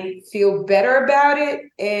I feel better about it,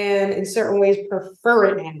 and in certain ways prefer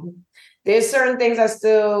it now. There's certain things I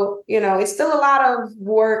still, it's still a lot of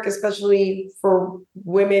work, especially for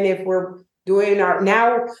women if we're doing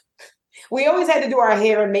now. We always had to do our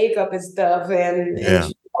hair and makeup and stuff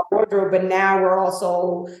and wardrobe, but now we're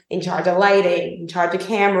also in charge of lighting, in charge of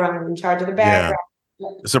camera, in charge of the background. Yeah.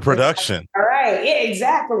 It's a production. All right. Yeah,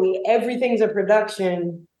 exactly. Everything's a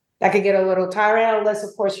production. That could get a little tiring, unless,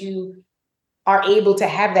 of course, you are able to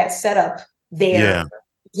have that setup there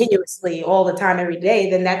continuously all the time, every day.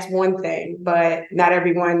 Then that's one thing, but not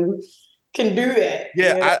everyone can do that.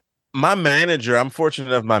 Yeah. My manager, I'm fortunate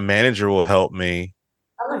enough, my manager will help me.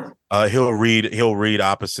 He'll read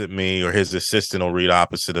opposite me, or his assistant will read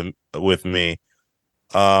opposite with me.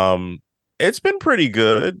 It's been pretty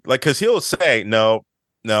good. Like, cause he'll say, no,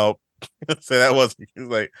 say that wasn't, he's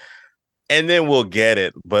like, and then we'll get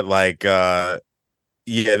it. But like, there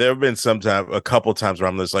have been a couple times where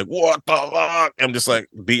I'm just like, what the fuck? I'm just like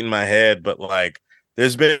beating my head. But like,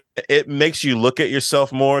 it makes you look at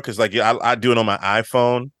yourself more. Cause like, I do it on my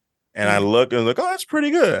iPhone. And I look and oh, that's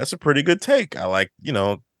pretty good. That's a pretty good take. I like,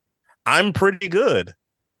 I'm pretty good.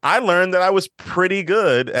 I learned that I was pretty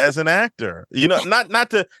good as an actor. Not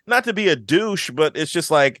to be a douche, but it's just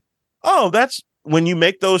like, oh, that's when you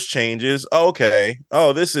make those changes. Okay.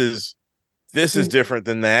 Oh, this is different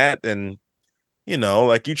than that. And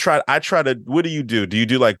like I try to, what do you do? Do you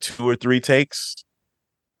do like 2 or 3 takes?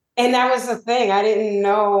 And that was the thing. I didn't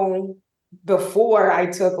know before I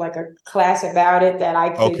took like a class about it that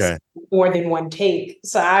I could do more than one take.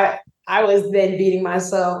 So I was then beating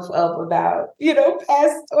myself up about,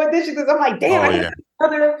 past auditions, because I'm like, damn, I need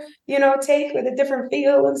another, take with a different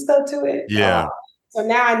feel and stuff to it. Yeah. So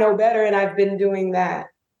now I know better, and I've been doing that.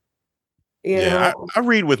 I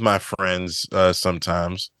read with my friends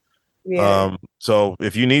sometimes. Yeah. So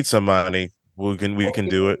if you need somebody, we can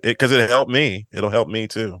do it, because it'll help me. It'll help me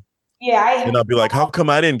too. Yeah, And I'll be like, how come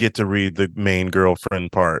I didn't get to read the main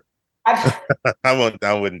girlfriend part? I I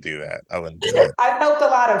wouldn't do that. I wouldn't do that. I've helped a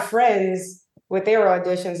lot of friends with their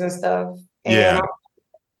auditions and stuff, and Yeah. I'm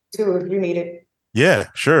too if you need it. Yeah,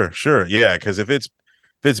 sure. Yeah, because if it's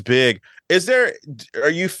big, are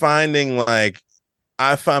you finding like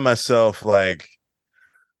I find myself like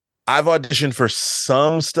I've auditioned for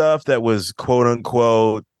some stuff that was quote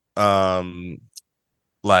unquote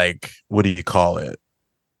like what do you call it?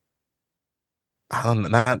 I don't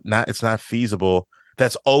know, not it's not feasible.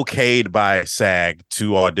 That's okayed by SAG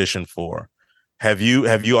to audition for. Have you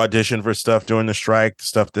auditioned for stuff during the strike,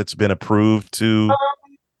 stuff that's been approved to?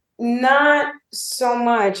 Not so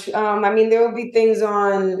much. I mean, there will be things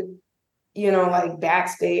on, like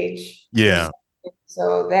backstage. Yeah.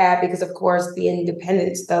 So that, because of course the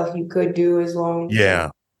independent stuff you could do as long, Yeah.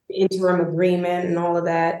 interim agreement and all of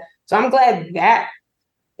that. So I'm glad that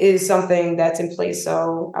is something that's in place.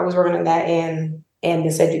 So I was working on that and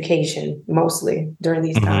this education mostly during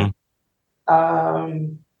these times.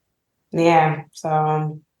 Yeah.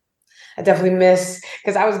 So I definitely miss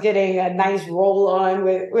because I was getting a nice roll on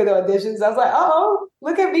with auditions. I was like, oh,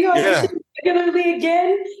 look at me audition regularly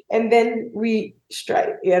again. And then we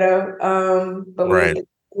strike, but Right. it's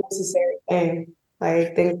a necessary thing.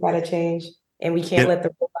 Like things gotta change and we can't And, let the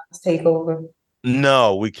robots take over.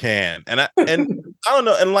 no, we can. And I don't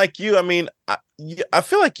know. And like you, I mean, I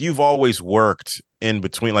feel like you've always worked in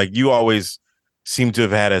between. Like you always seem to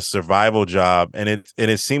have had a survival job, and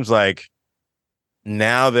it seems like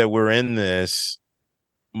now that we're in this,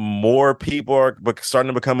 more people are starting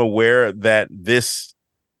to become aware that this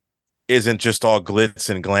isn't just all glitz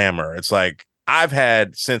and glamour. It's like I've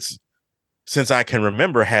had since I can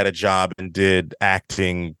remember had a job and did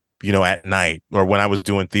acting, at night or when I was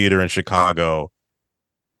doing theater in Chicago.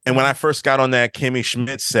 And when I first got on that Kimmy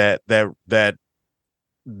Schmidt set, that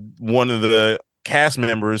one of the cast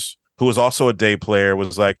members who was also a day player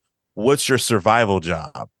was like, "What's your survival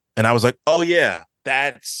job?" And I was like, "Oh yeah,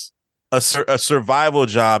 that's a survival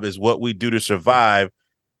job is what we do to survive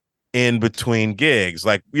in between gigs,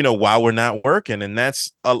 like while we're not working." And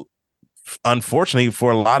that's unfortunately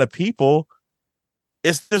for a lot of people,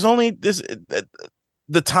 there's only this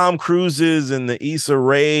the Tom Cruises and the Issa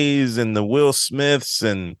Raes and the Will Smiths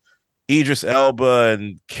and Idris Elba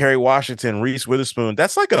and Kerry Washington, Reese Witherspoon.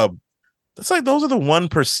 That's like those are the one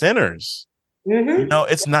percenters.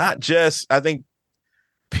 Mm-hmm. It's not just, I think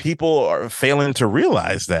people are failing to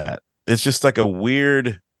realize that. It's just like a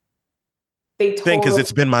weird thing because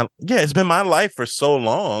it's been my life for so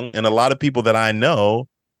long, and a lot of people that I know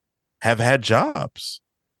have had jobs.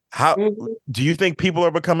 How do you think people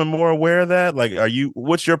are becoming more aware of that? Like,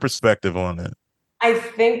 what's your perspective on it? I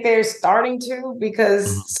think they're starting to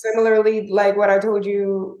because similarly, like what I told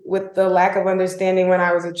you with the lack of understanding when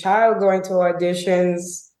I was a child going to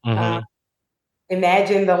auditions,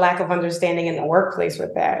 imagine the lack of understanding in the workplace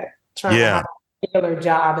with that, trying to have a particular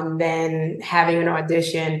job and then having an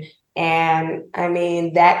audition. And I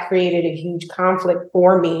mean, that created a huge conflict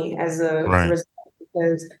for me as a result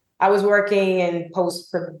because I was working in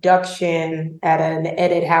post-production at an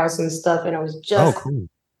edit house and stuff, and I was just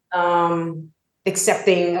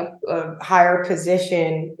accepting a higher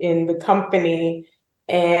position in the company.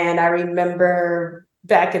 And I remember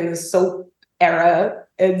back in the soap era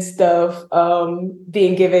and stuff,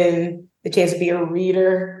 being given the chance to be a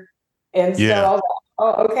reader and stuff. I was like,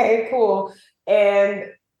 oh, okay, cool.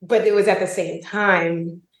 But it was at the same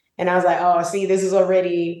time. And I was like, oh, see, this is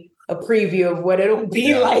already a preview of what it'll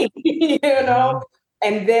be like,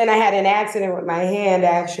 And then I had an accident with my hand,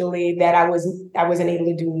 actually, that I wasn't able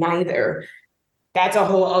to do neither. That's a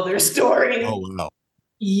whole other story. Oh, wow.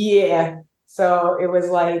 Yeah. So it was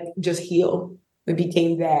like just heal. It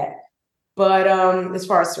became that. But as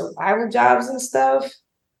far as survival jobs and stuff,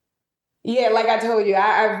 yeah, like I told you,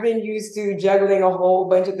 I've been used to juggling a whole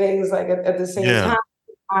bunch of things like at the same time.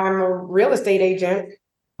 I'm a real estate agent.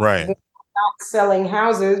 Right. Not selling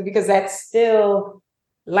houses because that's still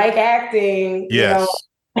like acting, there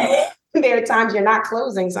are times you're not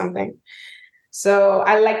closing something. So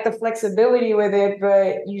I like the flexibility with it,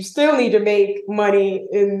 but you still need to make money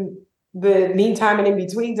in the meantime and in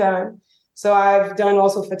between time. So I've done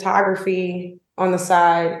also photography on the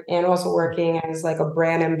side and also working as like a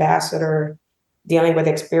brand ambassador, dealing with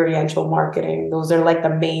experiential marketing. Those are like the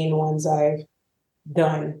main ones I've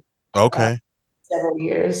done. Okay. Several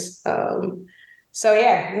years. So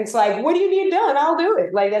yeah, it's like, what do you need done? I'll do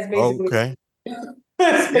it. Like that's basically okay.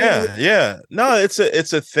 Yeah. No, it's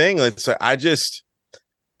a thing.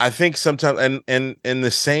 I think sometimes and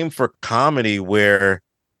the same for comedy where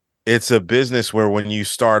it's a business where when you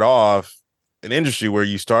start off, an industry where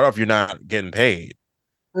you start off, you're not getting paid.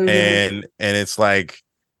 And it's like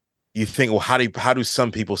you think, well, how do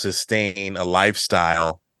some people sustain a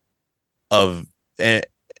lifestyle of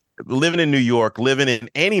living in New York, living in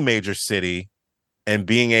any major city, and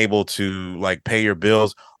being able to like pay your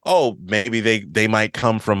bills? Oh, maybe they might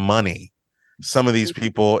come from money. Some of these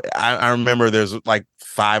people, I remember there's like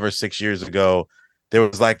 5 or 6 years ago, there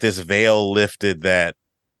was like this veil lifted that,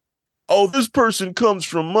 oh, this person comes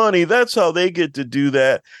from money. That's how they get to do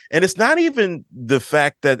that. And it's not even the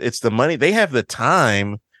fact that it's the money. They have the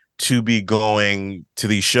time to be going to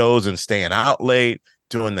these shows and staying out late,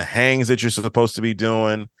 doing the hangs that you're supposed to be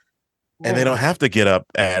doing. And they don't have to get up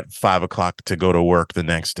at 5 o'clock to go to work the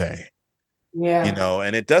next day. Yeah. You know,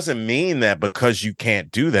 and it doesn't mean that because you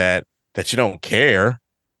can't do that, that you don't care.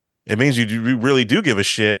 It means you really do give a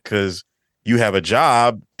shit because you have a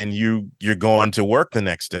job and you're going to work the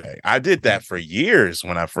next day. I did that for years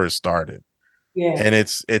when I first started. Yeah. And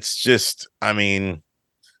it's just, I mean,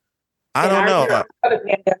 I don't know.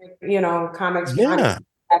 You know, comics, Yeah.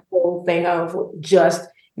 that whole thing of just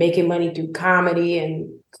making money through comedy and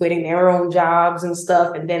quitting their own jobs and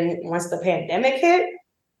stuff. And then once the pandemic hit,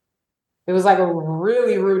 it was like a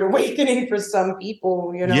really rude awakening for some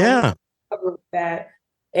people, you know. Yeah. That,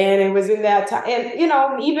 and it was in that time, and you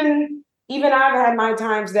know, even I've had my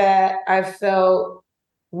times that I felt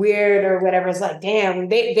weird or whatever. It's like, damn,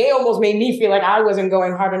 they almost made me feel like I wasn't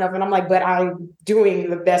going hard enough, and I'm like, but I'm doing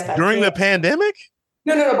the best I can. During the pandemic?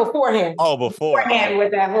 No, beforehand. Oh, beforehand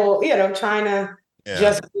with that whole, you know, trying to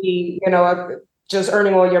just be, you know, just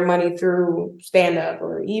earning all your money through stand up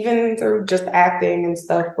or even through just acting and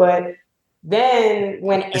stuff, but. Then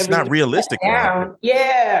when it's not realistic down,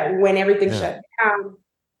 when everything shut down,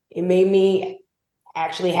 it made me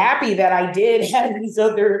actually happy that I did have these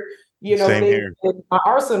other, you know, things in my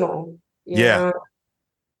arsenal. You know?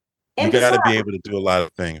 And you got to be able to do a lot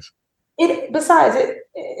of things. Besides it,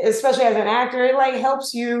 especially as an actor, it like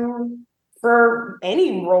helps you for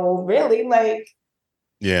any role, really. Like,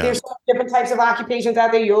 there's different types of occupations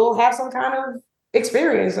out there. You'll have some kind of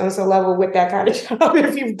experience on some level with that kind of job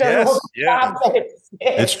if you've done all the jobs.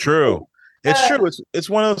 It's true. It's true. It's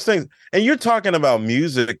one of those things. And you're talking about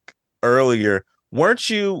music earlier. Were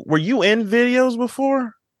you in videos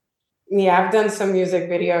before? Yeah, I've done some music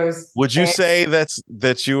videos. Would you say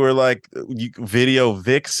that you were like video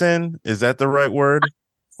vixen? Is that the right word?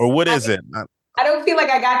 Or what is it? I don't feel like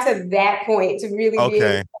I got to that point to really be able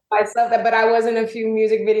to myself, but I was in a few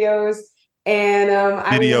music videos and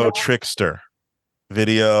video trickster.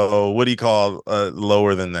 Video, what do you call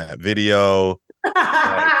lower than that? Video,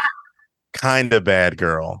 like, kind of bad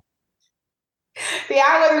girl. Yeah,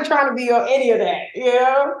 I wasn't trying to be on any of that, you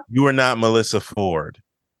know? You were not Melissa Ford.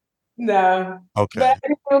 No. Okay. But I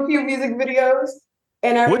did a few music videos.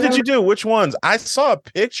 And what did you do? Which ones? I saw a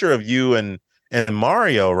picture of you and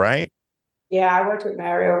Mario, right? Yeah, I worked with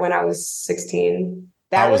Mario when I was 16.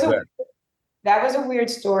 That was a weird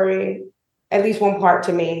story. At least one part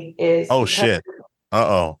to me is. Oh, shit.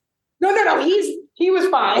 Uh-oh. No. He was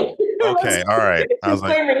fine. Okay, all right. I was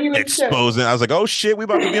like exposing. I was like, oh shit, we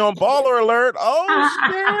about to be on Baller Alert. Oh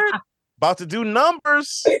shit. About to do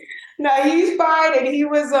numbers. No, he's fine. And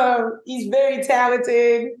he's very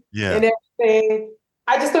talented and everything.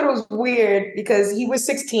 I just thought it was weird because he was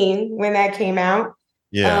 16 when that came out.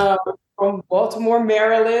 Yeah. From Baltimore,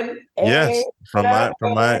 Maryland. Yes. From my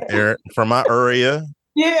area.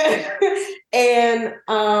 Yeah. And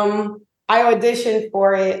I auditioned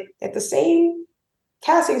for it at the same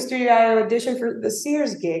casting studio I auditioned for the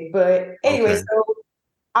Sears gig. But anyway, so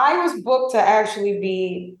I was booked to actually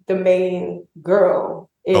be the main girl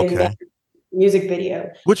in that music video.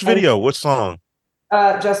 Which video? Which song?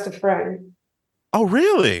 Just a Friend. Oh,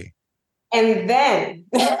 really? And then,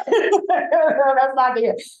 that's not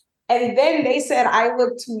here. And then they said I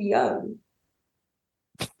look too young.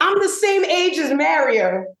 I'm the same age as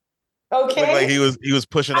Mario. Okay. Like he was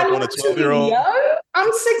pushing up on a 12-year-old.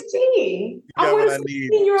 I'm 16. I'm with a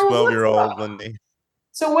 12-year-old Laneya.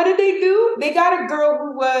 So what did they do? They got a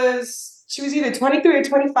girl she was either 23 or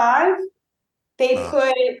 25. They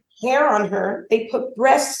put hair on her. They put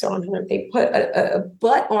breasts on her. They put a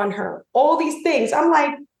butt on her. All these things. I'm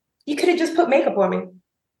like, you could have just put makeup on me.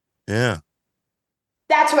 Yeah.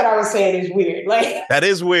 That's what I was saying is weird. Like that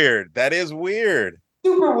is weird. That is weird.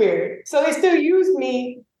 Super weird. So they still used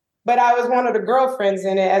me, but I was one of the girlfriends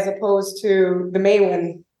in it as opposed to the main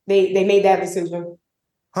one. They made that decision.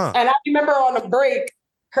 Huh. And I remember on a break,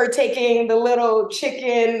 her taking the little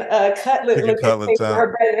chicken cutlet for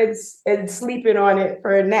her bed and sleeping on it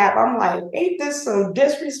for a nap. I'm like, ain't this some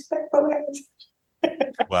disrespectful?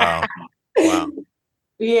 Wow.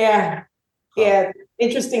 Yeah. Yeah,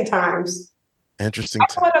 interesting times. Interesting.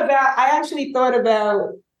 I actually thought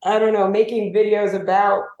about, I don't know, making videos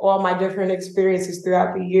about all my different experiences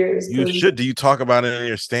throughout the years. You should. Do you talk about it in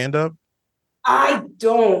your stand-up? I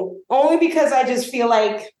don't. Only because I just feel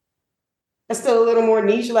like it's still a little more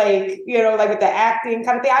niche, like, like with the acting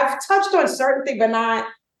kind of thing. I've touched on certain things, but not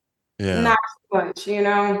too much,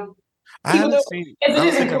 I People haven't do, seen. as I it don't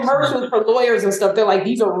is in think I've seen. commercials for lawyers and stuff, they're like,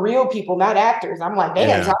 these are real people, not actors. I'm like,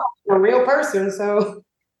 damn, so I'm a real person. So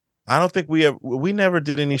I don't think we never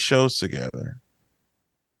did any shows together.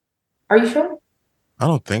 are you sure? I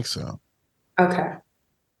don't think so. Okay.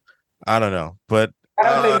 I don't know, but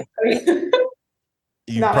I don't think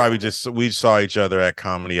you probably we saw each other at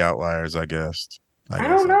Comedy Outliers, I guess. I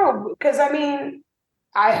don't know, because I mean,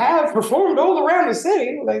 I have performed all around the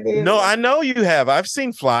city. No, I know you have. I've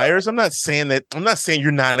seen flyers. I'm not saying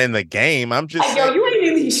you're not in the game. I'm just saying, you ain't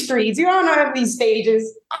in these streets. You don't know these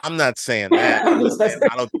stages. I'm not saying that. I'm just saying,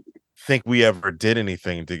 I don't think we ever did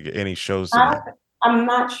anything to get any shows together. I'm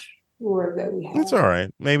not sure that we have. It's all right.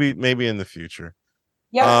 Maybe in the future.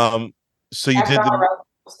 Yeah. So you did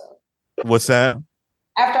what's that?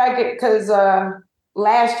 After because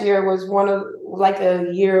last year was one of like a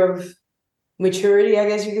year of maturity, I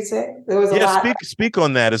guess you could say. There was a lot. Speak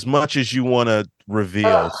on that as much as you want to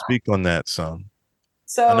reveal. Speak on that some.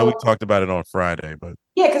 So I know we talked about it on Friday, but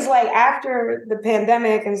yeah, because like after the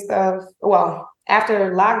pandemic and stuff, well,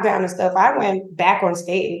 after lockdown and stuff, I went back on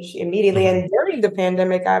stage immediately. Mm-hmm. And during the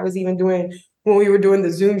pandemic, I was even doing, when we were doing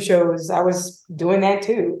the Zoom shows, I was doing that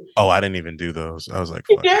too. Oh, I didn't even do those. I was like,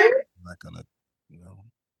 fuck, I'm not gonna,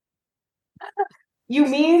 You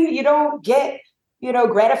mean you don't get,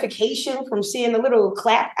 gratification from seeing the little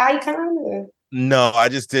clap icon? Or? No, I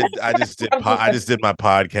just did my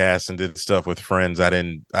podcast and did stuff with friends. I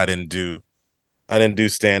didn't do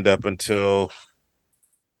stand up until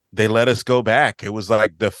they let us go back. It was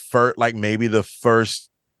like the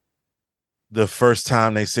first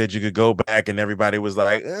time they said you could go back, and everybody was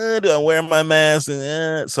like, do I wear my mask?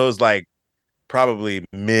 So it's like probably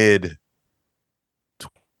mid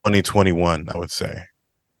 2021, I would say.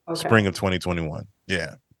 Okay. Spring of 2021.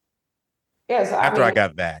 Yeah. Yeah. So after I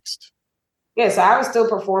got vaxxed. Yeah, so I was still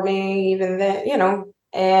performing even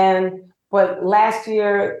then, but last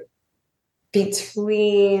year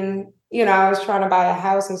between, I was trying to buy a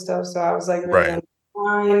house and stuff. So I was like, really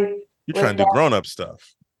fine. You're trying to do grown-up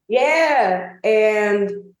stuff. Yeah.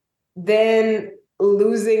 And then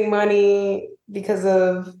losing money because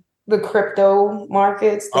of the crypto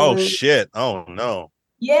markets. Oh, shit. Oh, no.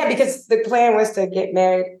 Yeah, because the plan was to get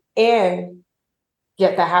married and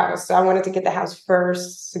get the house. So I wanted to get the house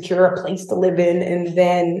first, secure a place to live in, and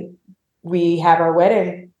then we have our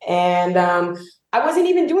wedding. And I wasn't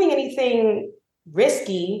even doing anything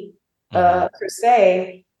risky per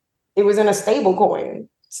se. It was in a stable coin.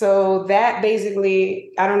 So that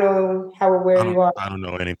basically, I don't know how aware you are. I don't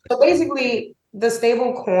know anything. So basically, the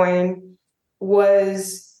stable coin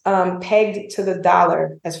was pegged to the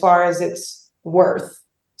dollar as far as its worth.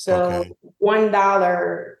 So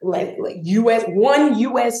 $1, like one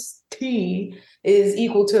UST is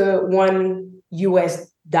equal to $1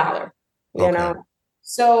 US. You know?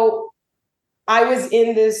 So I was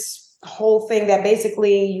in this whole thing that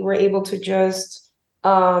basically you were able to just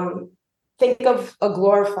think of a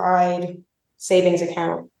glorified savings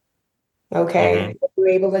account. Okay. You were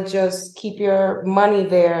able to just keep your money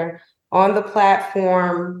there on the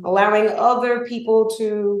platform, allowing other people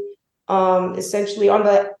to essentially on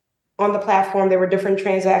the platform, there were different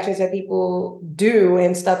transactions that people do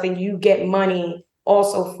and stuff, and you get money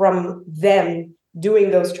also from them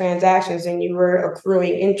doing those transactions, and you were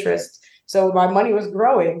accruing interest. So my money was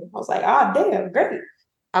growing. I was like, damn, great.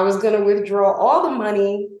 I was going to withdraw all the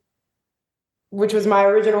money, which was my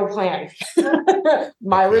original plan.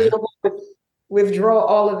 Original plan, withdraw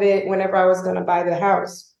all of it whenever I was going to buy the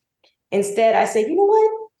house. Instead, I said, you know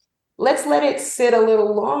what? Let's let it sit a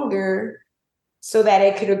little longer so that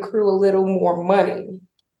it could accrue a little more money.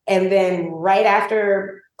 And then right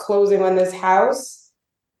after closing on this house,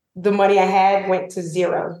 the money I had went to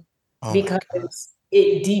zero because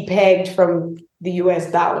it depegged from the US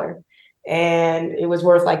dollar. And it was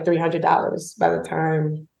worth like $300 by the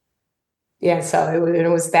time. Yeah, so it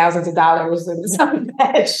was thousands of dollars and some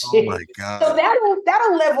bad shit. Oh my God. So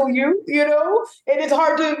that'll level you, and it's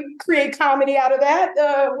hard to create comedy out of that.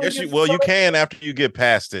 Yes, you can after you get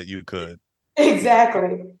past it, you could.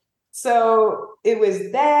 Exactly. So it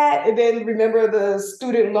was that, and then remember the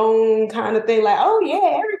student loan kind of thing, like, oh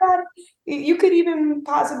yeah, everybody, you could even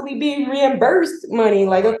possibly be reimbursed money,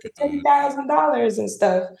 like up to $10,000 and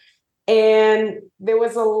stuff. And there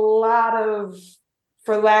was a lot of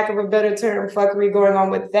for lack of a better term, fuckery going on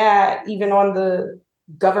with that, even on the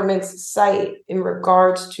government's site in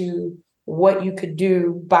regards to what you could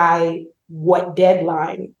do by what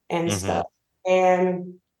deadline and stuff.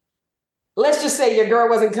 And let's just say your girl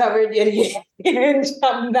wasn't covered and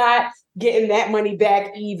I'm not getting that money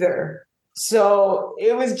back either. So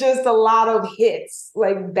it was just a lot of hits,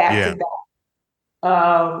 like back to back.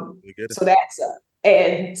 So that's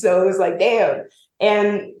and so it was like, damn.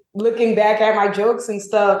 And looking back at my jokes and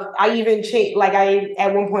stuff, I even changed, like I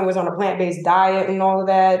at one point was on a plant-based diet and all of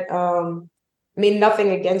that. I mean,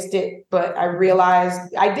 nothing against it, but I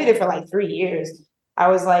realized I did it for like 3 years. I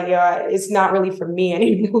was like, yeah, it's not really for me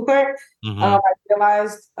anymore. I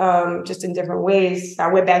realized just in different ways. I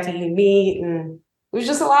went back to eating meat, and it was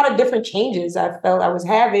just a lot of different changes I felt I was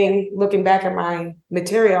having. Looking back at my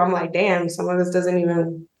material, I'm like, damn, some of this doesn't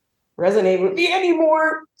even resonate with me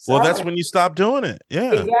anymore. So well, that's when you stop doing it.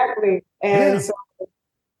 Yeah, exactly. And so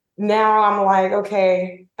now I'm like,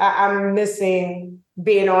 okay, I'm missing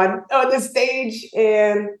being on the stage,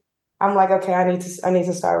 and I'm like, okay, I need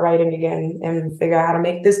to start writing again and figure out how to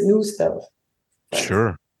make this new stuff.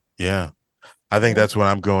 Sure. Yeah. I think that's what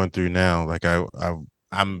I'm going through now. Like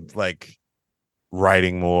I'm like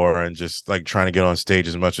writing more and just like trying to get on stage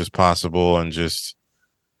as much as possible and just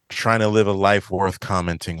trying to live a life worth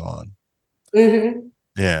commenting on.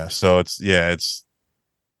 Yeah. So it's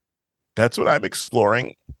that's what I'm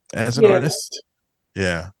exploring as an artist.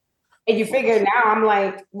 Yeah. And you figure now I'm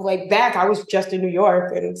like back, I was just in New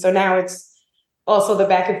York. And so now it's also the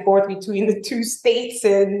back and forth between the two states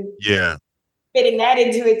and fitting that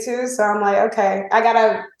into it too. So I'm like, okay, I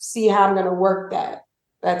gotta see how I'm gonna work that.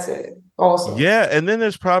 That's it. Also. Yeah, and then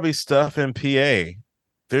there's probably stuff in PA.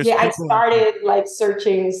 I started like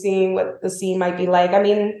searching, seeing what the scene might be like. I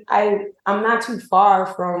mean, I'm not too far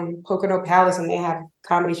from Pocono Palace, and they have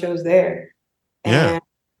comedy shows there. And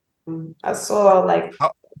I saw like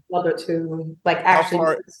another two, like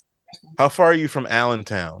actually. How far are you from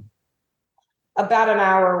Allentown? About an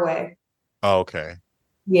hour away. Oh, okay.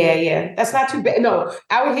 Yeah. That's not too bad. No,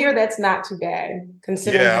 out here, that's not too bad.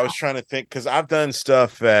 Considering. Yeah, I was trying to think because I've done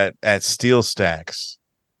stuff at Steel Stacks.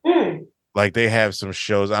 Like they have some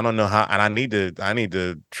shows. I don't know how, and I need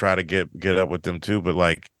to try to get up with them too. But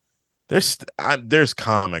like, there's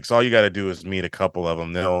comics. All you got to do is meet a couple of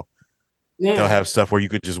them. They'll have stuff where you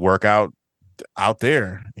could just work out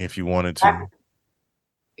there if you wanted to.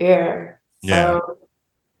 Yeah. So,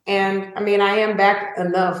 and I mean, I am back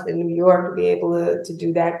enough in New York to be able to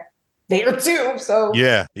do that there too. So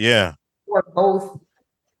yeah. Or both.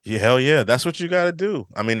 Yeah, hell yeah. That's what you got to do.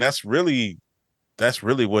 I mean, that's really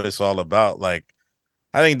what it's all about. Like,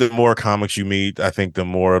 I think the more comics you meet, I think the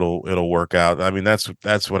more it'll work out. I mean, that's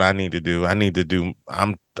what I need to do.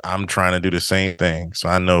 I'm trying to do the same thing. So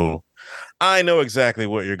I know exactly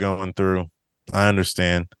what you're going through. I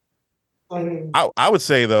understand. I would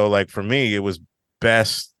say though, like for me, it was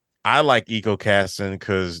best. I like EcoCasting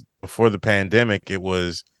because before the pandemic, it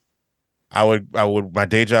was I would my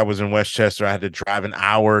day job was in Westchester. I had to drive an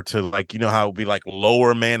hour to like, you know how it would be like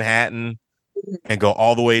lower Manhattan and go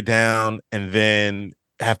all the way down and then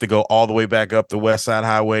have to go all the way back up the West Side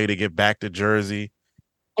Highway to get back to Jersey.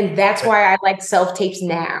 And that's why I like self-tapes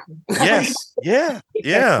now. Yes. Yeah.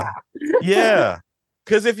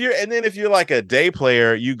 Because if you're like a day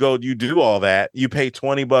player, you do all that. You pay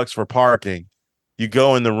 $20 for parking. You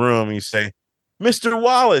go in the room and you say, Mr.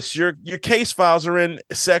 Wallace, your case files are in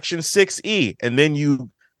section 6E. And then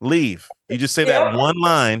you leave. You just say that one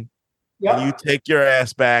line and you take your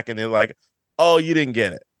ass back and they're like, oh, you didn't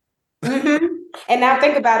get it. And now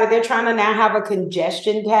think about it. They're trying to now have a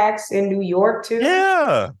congestion tax in New York too.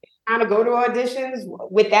 Yeah. Trying to go to auditions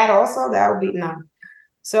with that also. That would be no.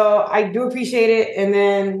 So I do appreciate it. And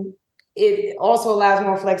then it also allows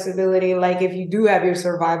more flexibility. Like if you do have your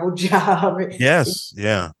survival job. Yes.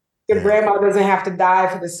 Yeah. Your grandma doesn't have to die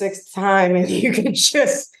for the 6th time and you can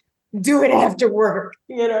just do it after work,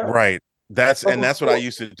 you know? Right. That's what I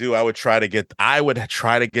used to do. I would try to get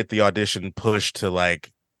the audition pushed to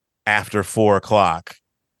like after 4:00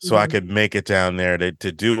 so I could make it down there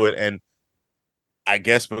to do it. And I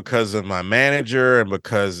guess because of my manager and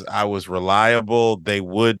because I was reliable, they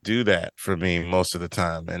would do that for me most of the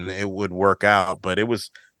time and it would work out. But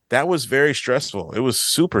that was very stressful. It was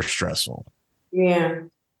super stressful. Yeah.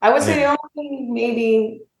 I would say the only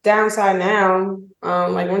maybe downside now,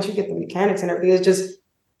 like once you get the mechanics and everything, is just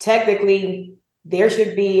technically there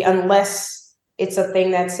should be, unless it's a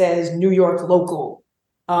thing that says New York local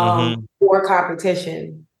or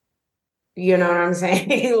competition. You know what I'm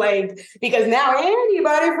saying? Like, because now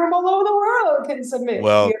anybody from all over the world can submit.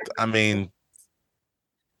 Well, I mean,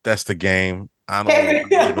 that's the game. I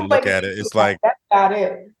don't even look Like, at it. It's like, that's about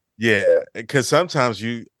it. yeah, because sometimes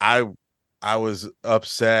I was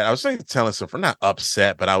upset. I was like telling some friend, not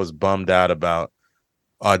upset, but I was bummed out about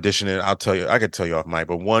auditioning. I'll tell you, I could tell you off mic,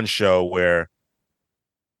 but one show where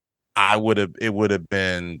it would have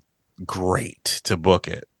been great to book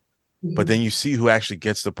it. But then you see who actually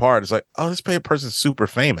gets the part. It's like, oh, this person's super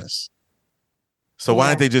famous. So why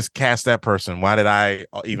didn't they just cast that person? Why did I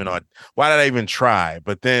even try?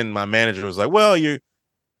 But then my manager was like, well, you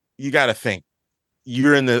got to think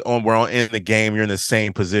we're in the game. You're in the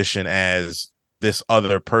same position as this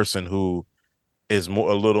other person who is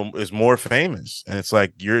more famous. And it's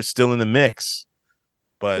like, you're still in the mix,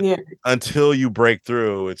 but until you break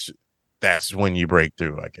through, that's when you break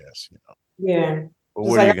through, I guess, Yeah. But Just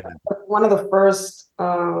what are you going to do? one of the first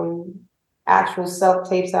actual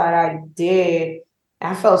self-tapes that I did,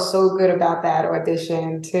 I felt so good about that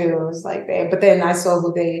audition too. It was like that. But then I saw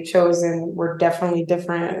who they chose and were definitely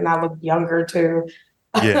different, and I looked younger too.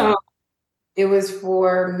 Yeah. It was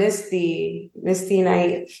for Misty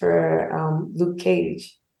Knight for Luke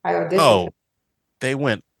Cage. I auditioned. Oh, they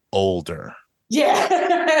went older.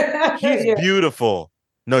 Yeah. She's beautiful.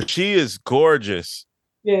 No, she is gorgeous.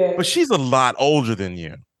 Yeah. But she's a lot older than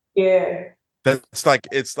you. Yeah. Okay.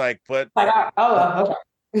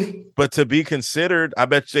 But to be considered, I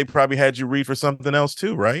bet they probably had you read for something else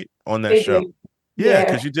too, right? On that show. Did. Yeah,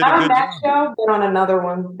 because you did not a good on that job. show, but on another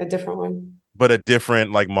one, a different one. But a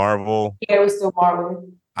different, like, Marvel. Yeah, it was still Marvel.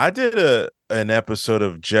 I did an episode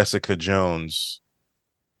of Jessica Jones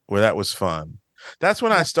where that was fun. That's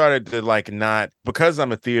when I started to not, because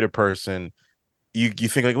I'm a theater person, you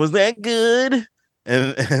think like, was that good?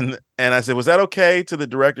 And I said, was that okay, to the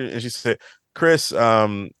director? And she said, Chris,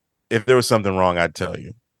 if there was something wrong, I'd tell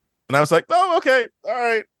you. And I was like, oh, okay.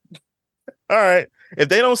 All right. If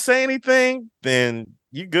they don't say anything, then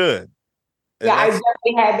you good. And yeah, I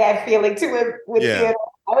definitely had that feeling too with theater.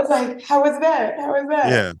 I was like, how was that?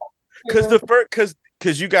 Yeah. Because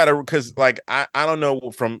because you gotta, because I don't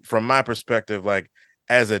know, from my perspective,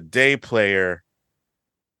 as a day player,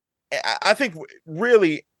 I think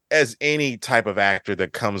really, as any type of actor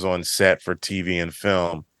that comes on set for TV and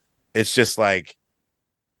film, it's just like,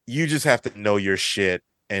 you just have to know your shit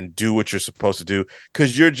and do what you're supposed to do,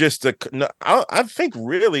 because you're just I think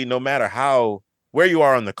really, no matter where you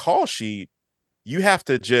are on the call sheet, you have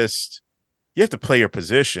to play your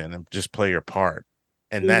position and just play your part,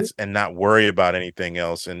 and and not worry about anything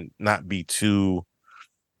else, and not be too,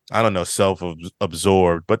 I don't know,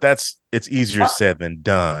 self-absorbed. But it's easier said than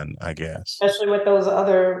done, I guess. Especially with those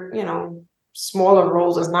other, smaller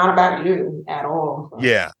roles. It's not about you at all.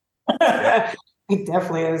 Yeah. It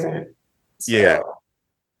definitely isn't. So,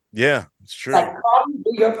 yeah, it's true. Like,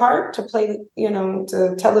 do your part to play,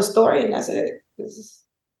 to tell the story, and that's it.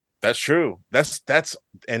 That's true. That's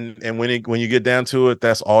and when you get down to it,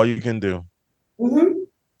 that's all you can do.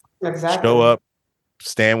 Mm-hmm. Exactly. Show up,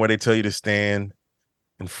 stand where they tell you to stand,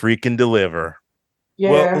 and freaking deliver.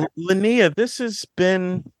 Yeah. Well, Laneya, this has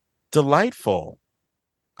been delightful.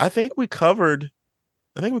 I think we covered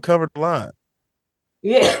a lot.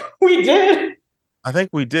 Yeah, we did. I think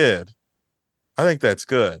we did. I think that's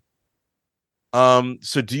good.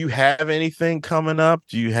 So do you have anything coming up?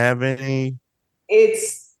 Do you have any?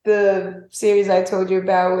 It's the series I told you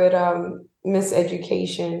about with Miss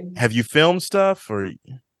Education. Have you filmed stuff, or?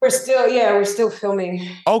 We're still filming.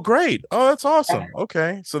 Oh, great. Oh, that's awesome.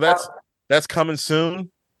 Okay. So that's coming soon.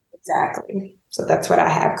 Exactly. So that's what I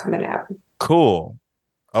have coming out. Cool.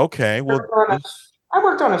 Okay. Well, I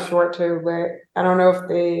worked on a short too, but I don't know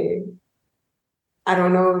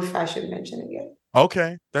if I should mention it yet.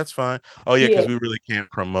 Okay, that's fine. Oh yeah, because we really can't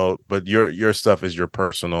promote, but your stuff is your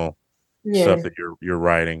personal stuff that you're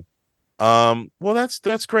writing. Well,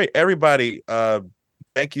 that's great. Everybody,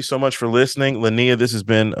 thank you so much for listening. Laneya, this has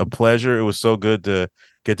been a pleasure. It was so good to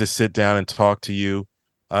get to sit down and talk to you.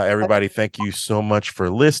 Everybody, thank you so much for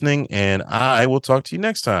listening, and I will talk to you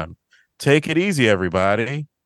next time. Take it easy, everybody.